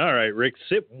that one. All right, Rick,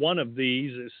 sit one of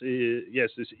these.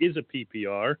 This is a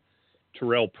PPR.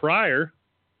 Terrell Pryor,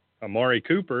 Amari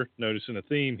Cooper, noticing a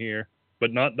theme here,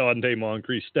 but not Dante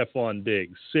Moncrief, Stephon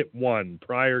Diggs. Sit one,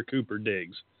 Pryor, Cooper,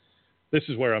 Diggs. This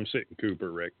is where I'm sitting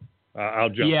Cooper, Rick. I'll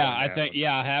jump. Yeah,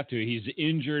 I have to. He's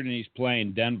injured and he's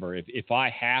playing Denver. If I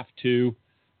have to,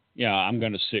 I'm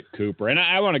going to sit Cooper. And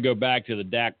I want to go back to the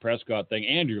Dak Prescott thing.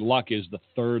 Andrew Luck is the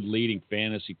 3rd leading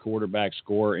fantasy quarterback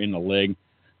scorer in the league.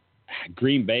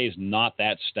 Green Bay is not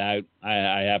that stout.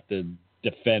 I have to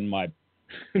defend my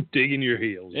digging your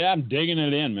heels. Yeah, I'm digging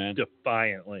it in, man.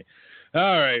 Defiantly.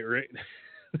 All right, Rick.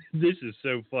 This is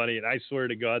so funny, and I swear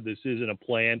to God this isn't a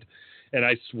plant. And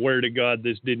I swear to God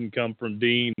this didn't come from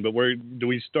Dean, but where do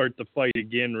we start the fight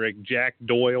again, Rick? Jack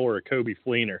Doyle or Coby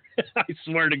Fleener? I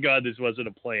swear to God this wasn't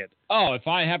a plant. Oh, if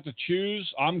I have to choose,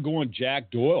 I'm going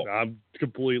Jack Doyle. I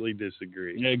completely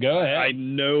disagree. Yeah, go ahead. I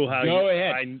know how Go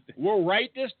ahead. We'll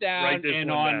write this down,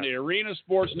 and on the Arena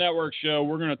Sports Network show,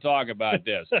 we're going to talk about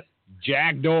this.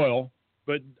 Jack Doyle.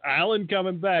 But Allen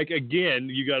coming back, again,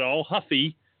 you got all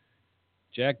huffy.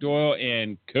 Jack Doyle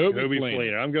and Coby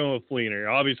Fleener. I'm going with Fleener.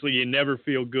 Obviously, you never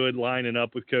feel good lining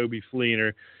up with Coby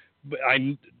Fleener. But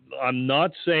I'm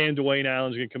not saying Dwayne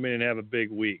Allen's going to come in and have a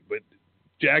big week, but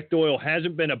Jack Doyle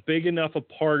hasn't been a big enough a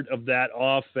part of that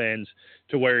offense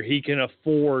to where he can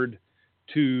afford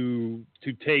to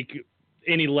take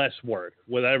any less work,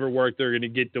 whatever work they're going to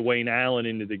get Dwayne Allen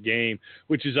into the game,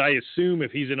 which is, I assume,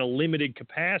 if he's in a limited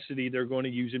capacity, they're going to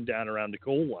use him down around the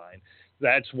goal line.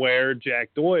 That's where Jack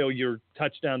Doyle, you're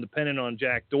touchdown dependent on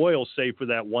Jack Doyle, save for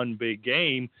that one big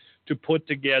game, to put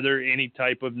together any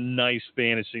type of nice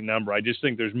fantasy number. I just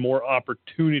think there's more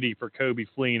opportunity for Coby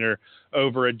Fleener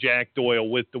over a Jack Doyle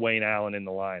with Dwayne Allen in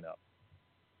the lineup.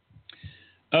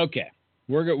 Okay,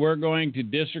 we're going to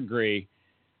disagree.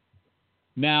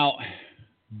 Now,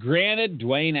 granted,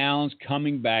 Dwayne Allen's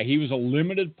coming back. He was a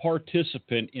limited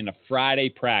participant in a Friday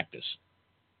practice,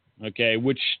 okay,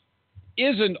 which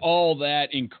isn't all that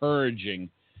encouraging.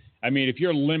 I mean, if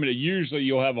you're limited, usually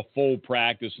you'll have a full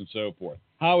practice and so forth.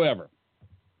 However,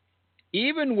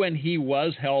 even when he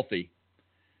was healthy,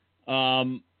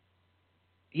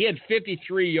 he had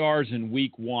 53 yards in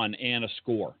week 1 and a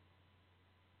score.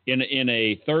 in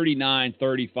a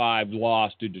 39-35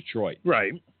 loss to Detroit.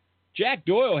 Right. Jack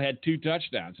Doyle had 2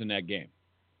 touchdowns in that game.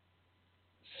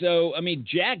 So, I mean,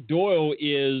 Jack Doyle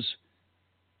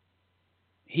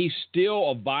he's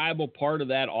still a viable part of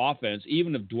that offense,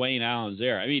 even if Dwayne Allen's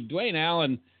there. I mean, Dwayne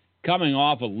Allen coming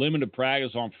off a limited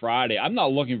practice on Friday, I'm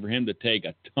not looking for him to take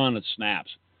a ton of snaps.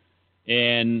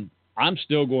 And I'm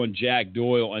still going Jack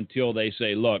Doyle until they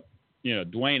say, look,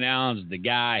 Dwayne Allen's the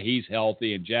guy, he's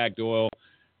healthy, and Jack Doyle,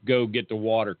 go get the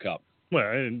water cup.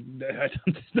 Well, that's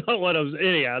not what I was.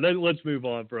 Anyhow, let's move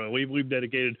on from it. We've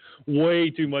dedicated way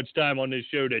too much time on this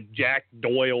show to Jack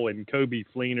Doyle and Kobe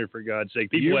Fleener, for God's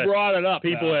sake. Brought it up.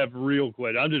 People have real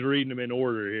questions. I'm just reading them in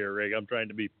order here, Rick. I'm trying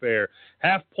to be fair.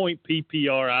 Half-point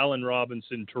PPR, Allen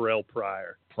Robinson, Terrell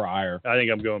Pryor. I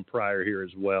think I'm going Pryor here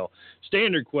as well.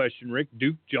 Standard question, Rick,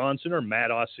 Duke Johnson or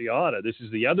Matt Asiata? This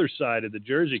is the other side of the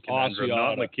jersey conundrum.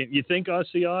 Not you think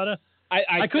Asiata?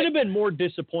 I could have been more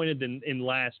disappointed than in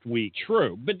last week.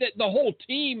 True, but the whole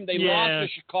team, they lost to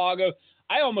Chicago.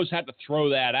 I almost had to throw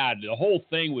that out. The whole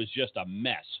thing was just a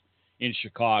mess in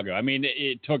Chicago. I mean,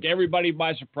 it took everybody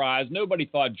by surprise. Nobody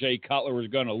thought Jay Cutler was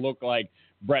going to look like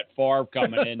Brett Favre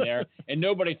coming in there, and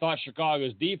nobody thought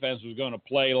Chicago's defense was going to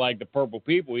play like the Purple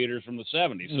People Eaters from the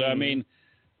 70s. So, I mean,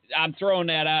 I'm throwing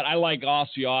that out. I like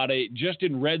Asiata just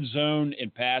in red zone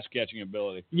and pass catching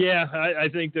ability. Yeah, I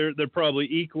think they're probably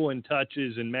equal in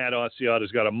touches, and Matt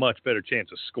Asiata's got a much better chance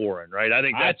of scoring, right? I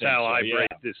think I break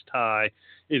this tie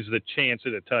is the chance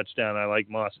at a touchdown. I like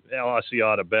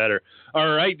Asiata better.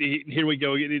 All right, here we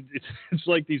go. It's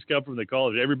like these come from the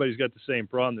college. Everybody's got the same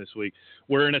problem this week.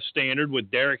 We're in a standard with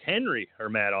Derrick Henry or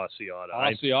Matt Asiata.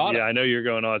 I know you're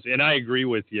going Asiata, and I agree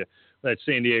with you. That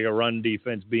San Diego run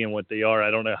defense being what they are,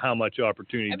 I don't know how much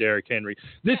opportunity Derrick Henry.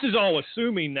 This is all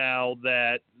assuming now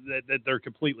that they're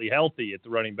completely healthy at the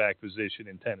running back position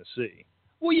in Tennessee.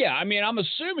 Well, yeah, I mean, I'm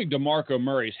assuming DeMarco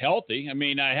Murray's healthy. I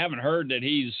mean, I haven't heard that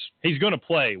he's going to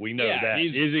play. We know that.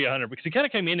 Is he 100%? Because he kind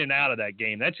of came in and out of that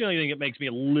game. That's the only thing that makes me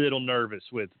a little nervous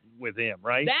with him,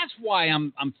 right? That's why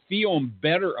I'm feeling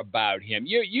better about him.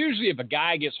 Usually, if a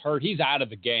guy gets hurt, he's out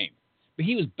of the game. But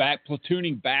he was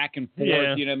platooning back and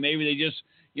forth. Yeah. Maybe they just,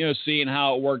 seeing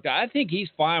how it worked out. I think he's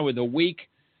fine with a week,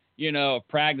 of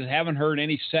practice. Haven't heard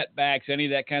any setbacks, any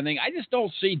of that kind of thing. I just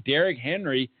don't see Derrick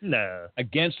Henry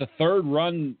against a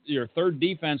third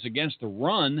defense against the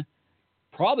run,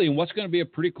 probably in what's going to be a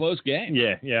pretty close game.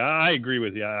 Yeah, I agree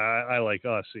with you. I like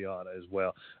Asiata as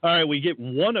well. All right, we get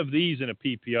one of these in a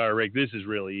PPR, Rick. This is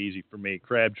really easy for me.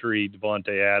 Crabtree,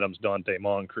 Devontae Adams, Dante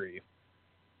Moncrief.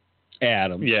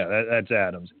 Adams. Yeah, that's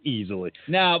Adams, easily.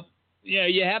 Now,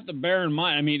 you have to bear in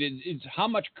mind, I mean, it's how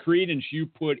much credence you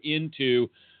put into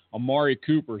Amari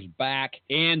Cooper's back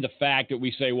and the fact that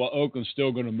we say, well, Oakland's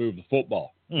still going to move the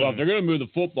football. Well, if they're going to move the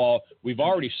football, we've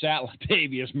already sat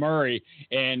Latavius Murray,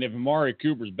 and if Amari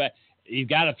Cooper's back, he's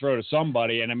got to throw to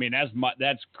somebody, and I mean,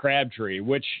 that's Crabtree,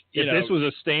 which, if this was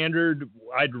a standard,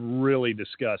 I'd really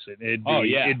discuss it.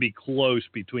 It'd be close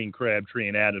between Crabtree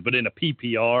and Adams, but in a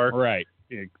PPR, right.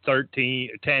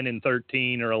 10 and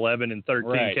 13 or 11 and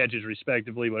 13 catches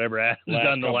respectively, whatever Adams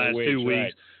done the last 2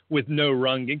 weeks with no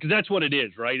run game. Because that's what it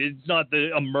is, right? It's not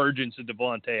the emergence of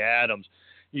Devontae Adams.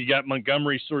 You got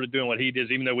Montgomery sort of doing what he does,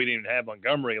 even though we didn't have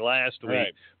Montgomery last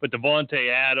week. But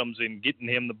Devontae Adams and getting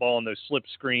him the ball in those slip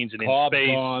screens and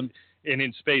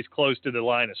in space close to the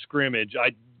line of scrimmage,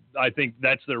 I think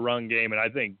that's their run game, and I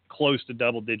think close to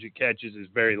double-digit catches is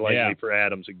very likely for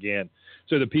Adams again.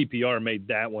 So the PPR made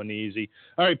that one easy.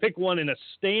 All right, pick one in a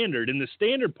standard, and the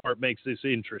standard part makes this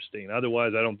interesting.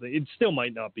 Otherwise, I don't think it still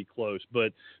might not be close.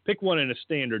 But pick one in a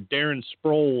standard: Darren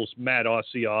Sproles, Matt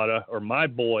Asiata, or my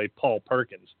boy Paul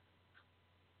Perkins.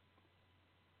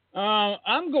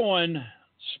 I'm going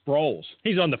Sproles.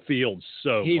 He's on the field,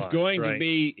 so he's going to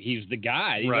be. He's the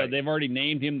guy. They've already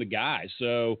named him the guy.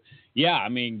 So yeah, I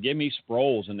mean, give me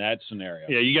Sproles in that scenario.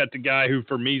 Yeah, you got the guy who,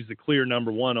 for me, is the clear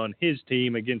number one on his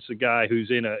team against the guy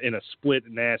who's in a split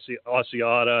in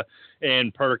Asiata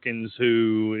and Perkins,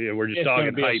 who we're just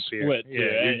talking hype here.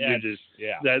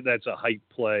 That's a hype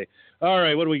play. All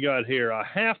right, what do we got here? A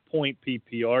half-point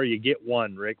PPR. You get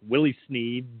one, Rick. Willie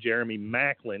Snead, Jeremy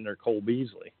Maclin, or Cole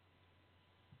Beasley.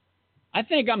 I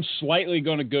think I'm slightly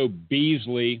going to go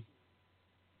Beasley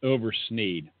over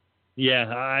Snead. Yeah,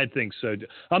 I think so.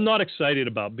 I'm not excited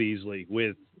about Beasley.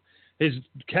 With his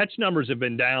catch numbers have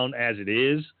been down as it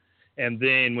is, and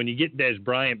then when you get Dez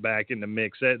Bryant back in the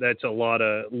mix, that's a lot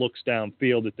of looks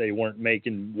downfield that they weren't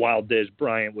making while Dez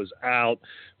Bryant was out.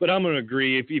 But I'm going to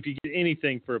agree, if you get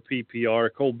anything for a PPR,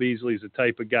 Cole Beasley is the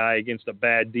type of guy against a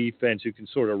bad defense who can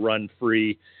sort of run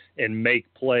free and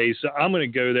make plays. So I'm going to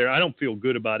go there. I don't feel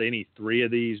good about any three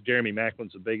of these. Jeremy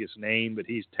Macklin's the biggest name, but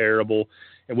he's terrible.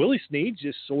 And Willie Snead's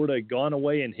just sort of gone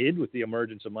away and hid with the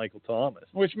emergence of Michael Thomas.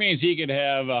 Which means he could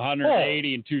have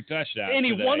 180 and 2 touchdowns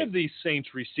Any today. one of these Saints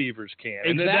receivers can.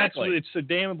 And Exactly. it's so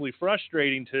damnably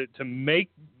frustrating to make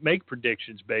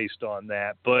predictions based on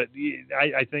that. But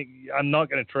I think I'm not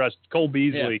going to trust Cole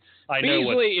Beasley. Yeah.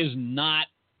 Beasley is not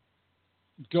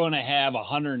going to have a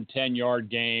 110-yard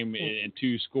game and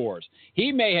 2 scores.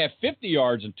 He may have 50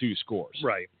 yards and 2 scores.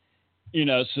 Right.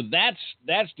 So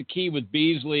that's the key with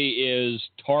Beasley is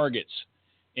targets.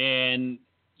 And,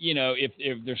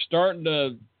 if they're starting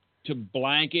to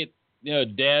blanket,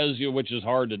 Dez, which is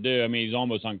hard to do. I mean, he's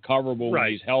almost uncoverable when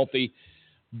he's healthy.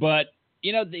 But,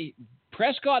 the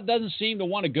Prescott doesn't seem to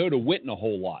want to go to Witten a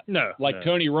whole lot. No. Like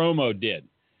Tony Romo did.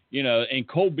 And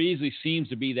Cole Beasley seems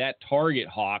to be that target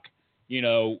hawk,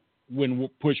 when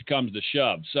push comes to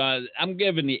shove. So I'm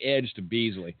giving the edge to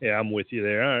Beasley. Yeah, I'm with you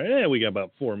there. All right, we got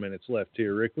about 4 minutes left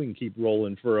here, Rick. We can keep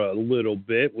rolling for a little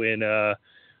bit. When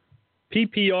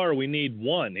PPR, we need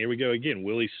one. Here we go again.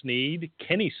 Willie Snead,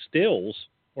 Kenny Stills,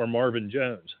 or Marvin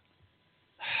Jones.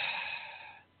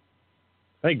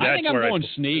 I think I'm going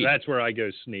Snead. That's where I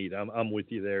go Snead. I'm with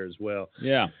you there as well.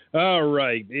 Yeah. All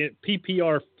right.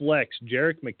 PPR flex,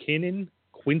 Jerick McKinnon,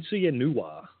 Quincy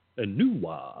Enunwa.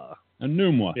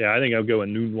 Yeah, I think I'll go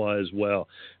Enunwa as well.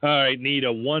 All right, need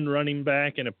a one running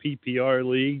back in a PPR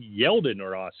league, Yeldon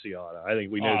or Asiata. I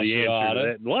think we know the answer to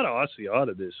that. A lot of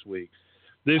Asiata this week.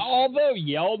 Although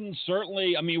Yeldon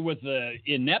certainly, I mean, with the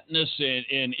ineptness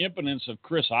and impotence of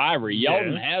Chris Ivory,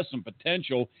 Yeldon has some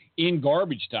potential in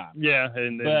garbage time. Yeah.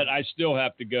 But I still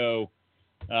have to go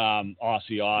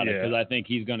Asiata because I think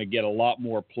he's going to get a lot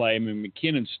more play. I mean,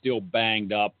 McKinnon's still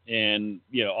banged up, and,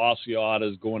 Asiata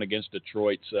is going against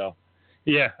Detroit, so.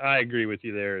 Yeah, I agree with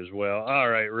you there as well. All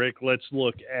right, Rick, let's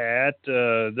look at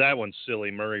that one's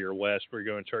silly, Murray or West. We're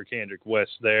going Charkandrick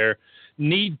West there.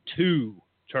 Need 2.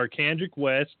 Charkandrick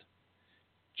West,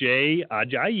 Jay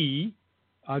Ajayi,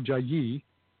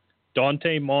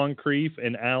 Dante Moncrief,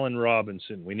 and Allen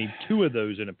Robinson. We need 2 of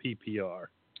those in a PPR.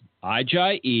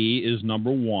 Ajayi is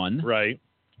number 1. Right.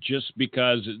 Just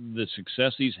because the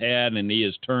success he's had and he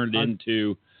has turned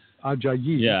into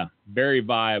Ajayi. Yeah, very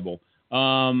viable.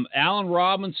 Allen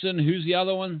Robinson, who's the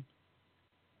other one?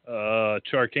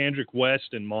 Charkandrick West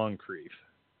and Moncrief.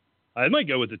 I might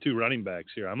go with the 2 running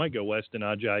backs here. I might go West and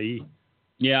Ajayi.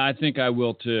 Yeah, I think I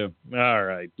will too. All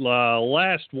right.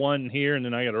 Last one here, and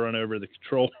then I got to run over to the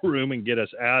control room and get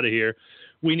us out of here.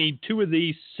 We need 2 of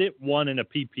these. Sit one in a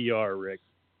PPR, Rick.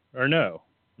 Or no.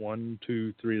 1,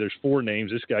 2, 3. There's 4 names.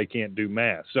 This guy can't do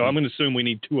math. So I'm going to assume we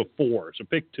need 2 of 4. So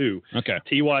pick 2. Okay.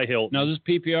 T.Y. Hilton. Now, is this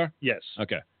PPR? Yes.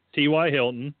 Okay. T.Y.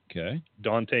 Hilton. Okay.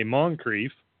 Dante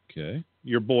Moncrief. Okay.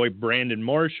 Your boy Brandon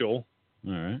Marshall.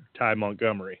 All right. Ty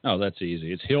Montgomery. Oh, that's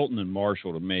easy. It's Hilton and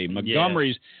Marshall to me.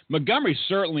 Montgomery's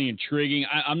certainly intriguing.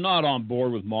 I'm not on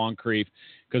board with Moncrief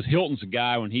because Hilton's a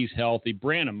guy when he's healthy.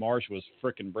 Brandon Marshall is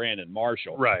frickin' Brandon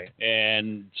Marshall. Right.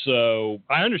 And so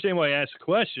I understand why you asked the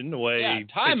question. The way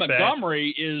Ty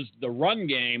Montgomery is the run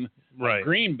game of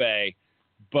Green Bay,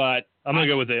 but I'm going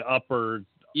to go with the upper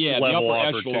level the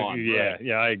upper echelon.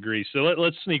 Yeah, I agree. So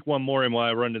let's sneak one more in while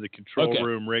I run to the control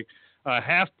room, Rick.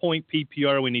 Half-point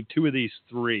PPR, we need 2 of these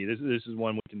 3. This is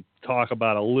one we can talk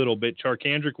about a little bit.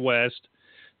 Charkandrick West,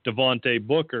 Devontae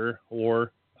Booker,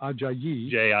 or Ajayi.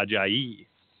 Jay Ajayi.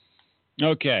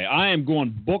 Okay, I am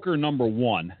going Booker number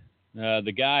 1.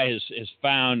 The guy has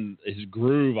found his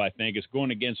groove, I think. It's going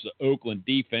against the Oakland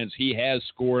defense. He has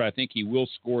scored. I think he will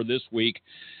score this week.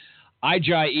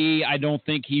 Ajayi, I don't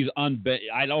think he's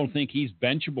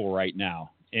benchable right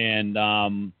now. And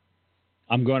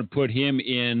I'm going to put him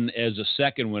in as a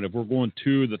second one. If we're going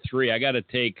 2 of the 3, I got to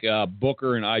take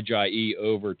Booker and Ajayi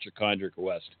over Charkandrick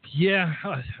West. Yeah,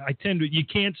 I tend to. You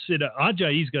can't sit.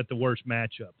 Ajayi's got the worst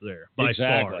matchup there by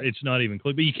far. It's not even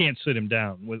close. But you can't sit him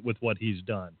down with what he's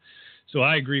done. So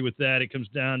I agree with that. It comes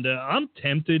down to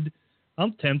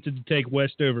I'm tempted to take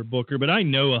West over Booker, but I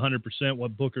know 100%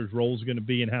 what Booker's role is going to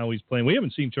be and how he's playing. We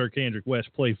haven't seen Charkandrick West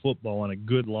play football in a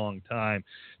good long time.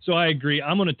 So I agree.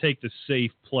 I'm going to take the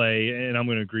safe play, and I'm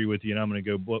going to agree with you, and I'm going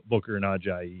to go Booker and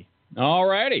Ajayi. All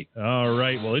righty. All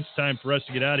right. Well, it's time for us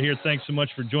to get out of here. Thanks so much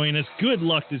for joining us. Good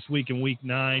luck this week in Week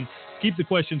 9. Keep the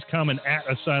questions coming at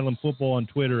Asylum Football on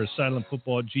Twitter,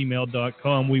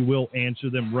 asylumfootball@gmail.com. We will answer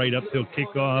them right up till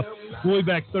kickoff. We'll be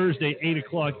back Thursday, 8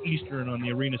 o'clock Eastern on the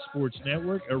Arena Sports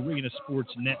Network,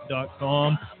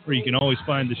 arenasportsnet.com, where you can always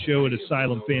find the show at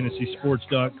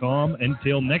asylumfantasysports.com.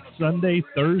 Until next Sunday,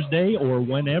 Thursday, or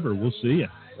whenever, we'll see you.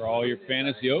 For all your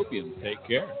fantasy opium, take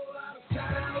care.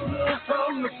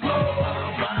 From the floor,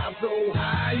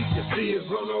 Beers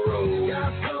on the road.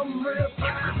 Got some real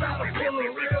fine, got a full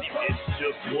of real fun. It's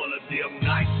just one of them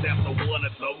nights after one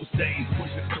of those days.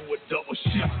 Pushing through a double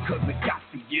shift, cause it got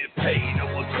to get paid.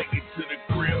 I'ma take it to the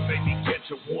grill, maybe catch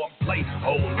a warm plate.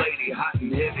 Old lady hot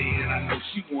and heavy, and I know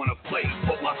she wanna play.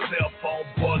 Put my cell phone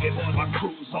bugging, my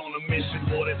crew's on a mission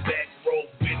for the back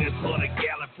road business. 100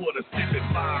 gallon for the sipping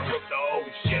fire up the old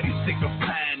Chevy. Stick of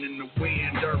pine in the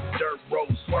wind, dirt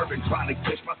road swerving, trying to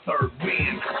catch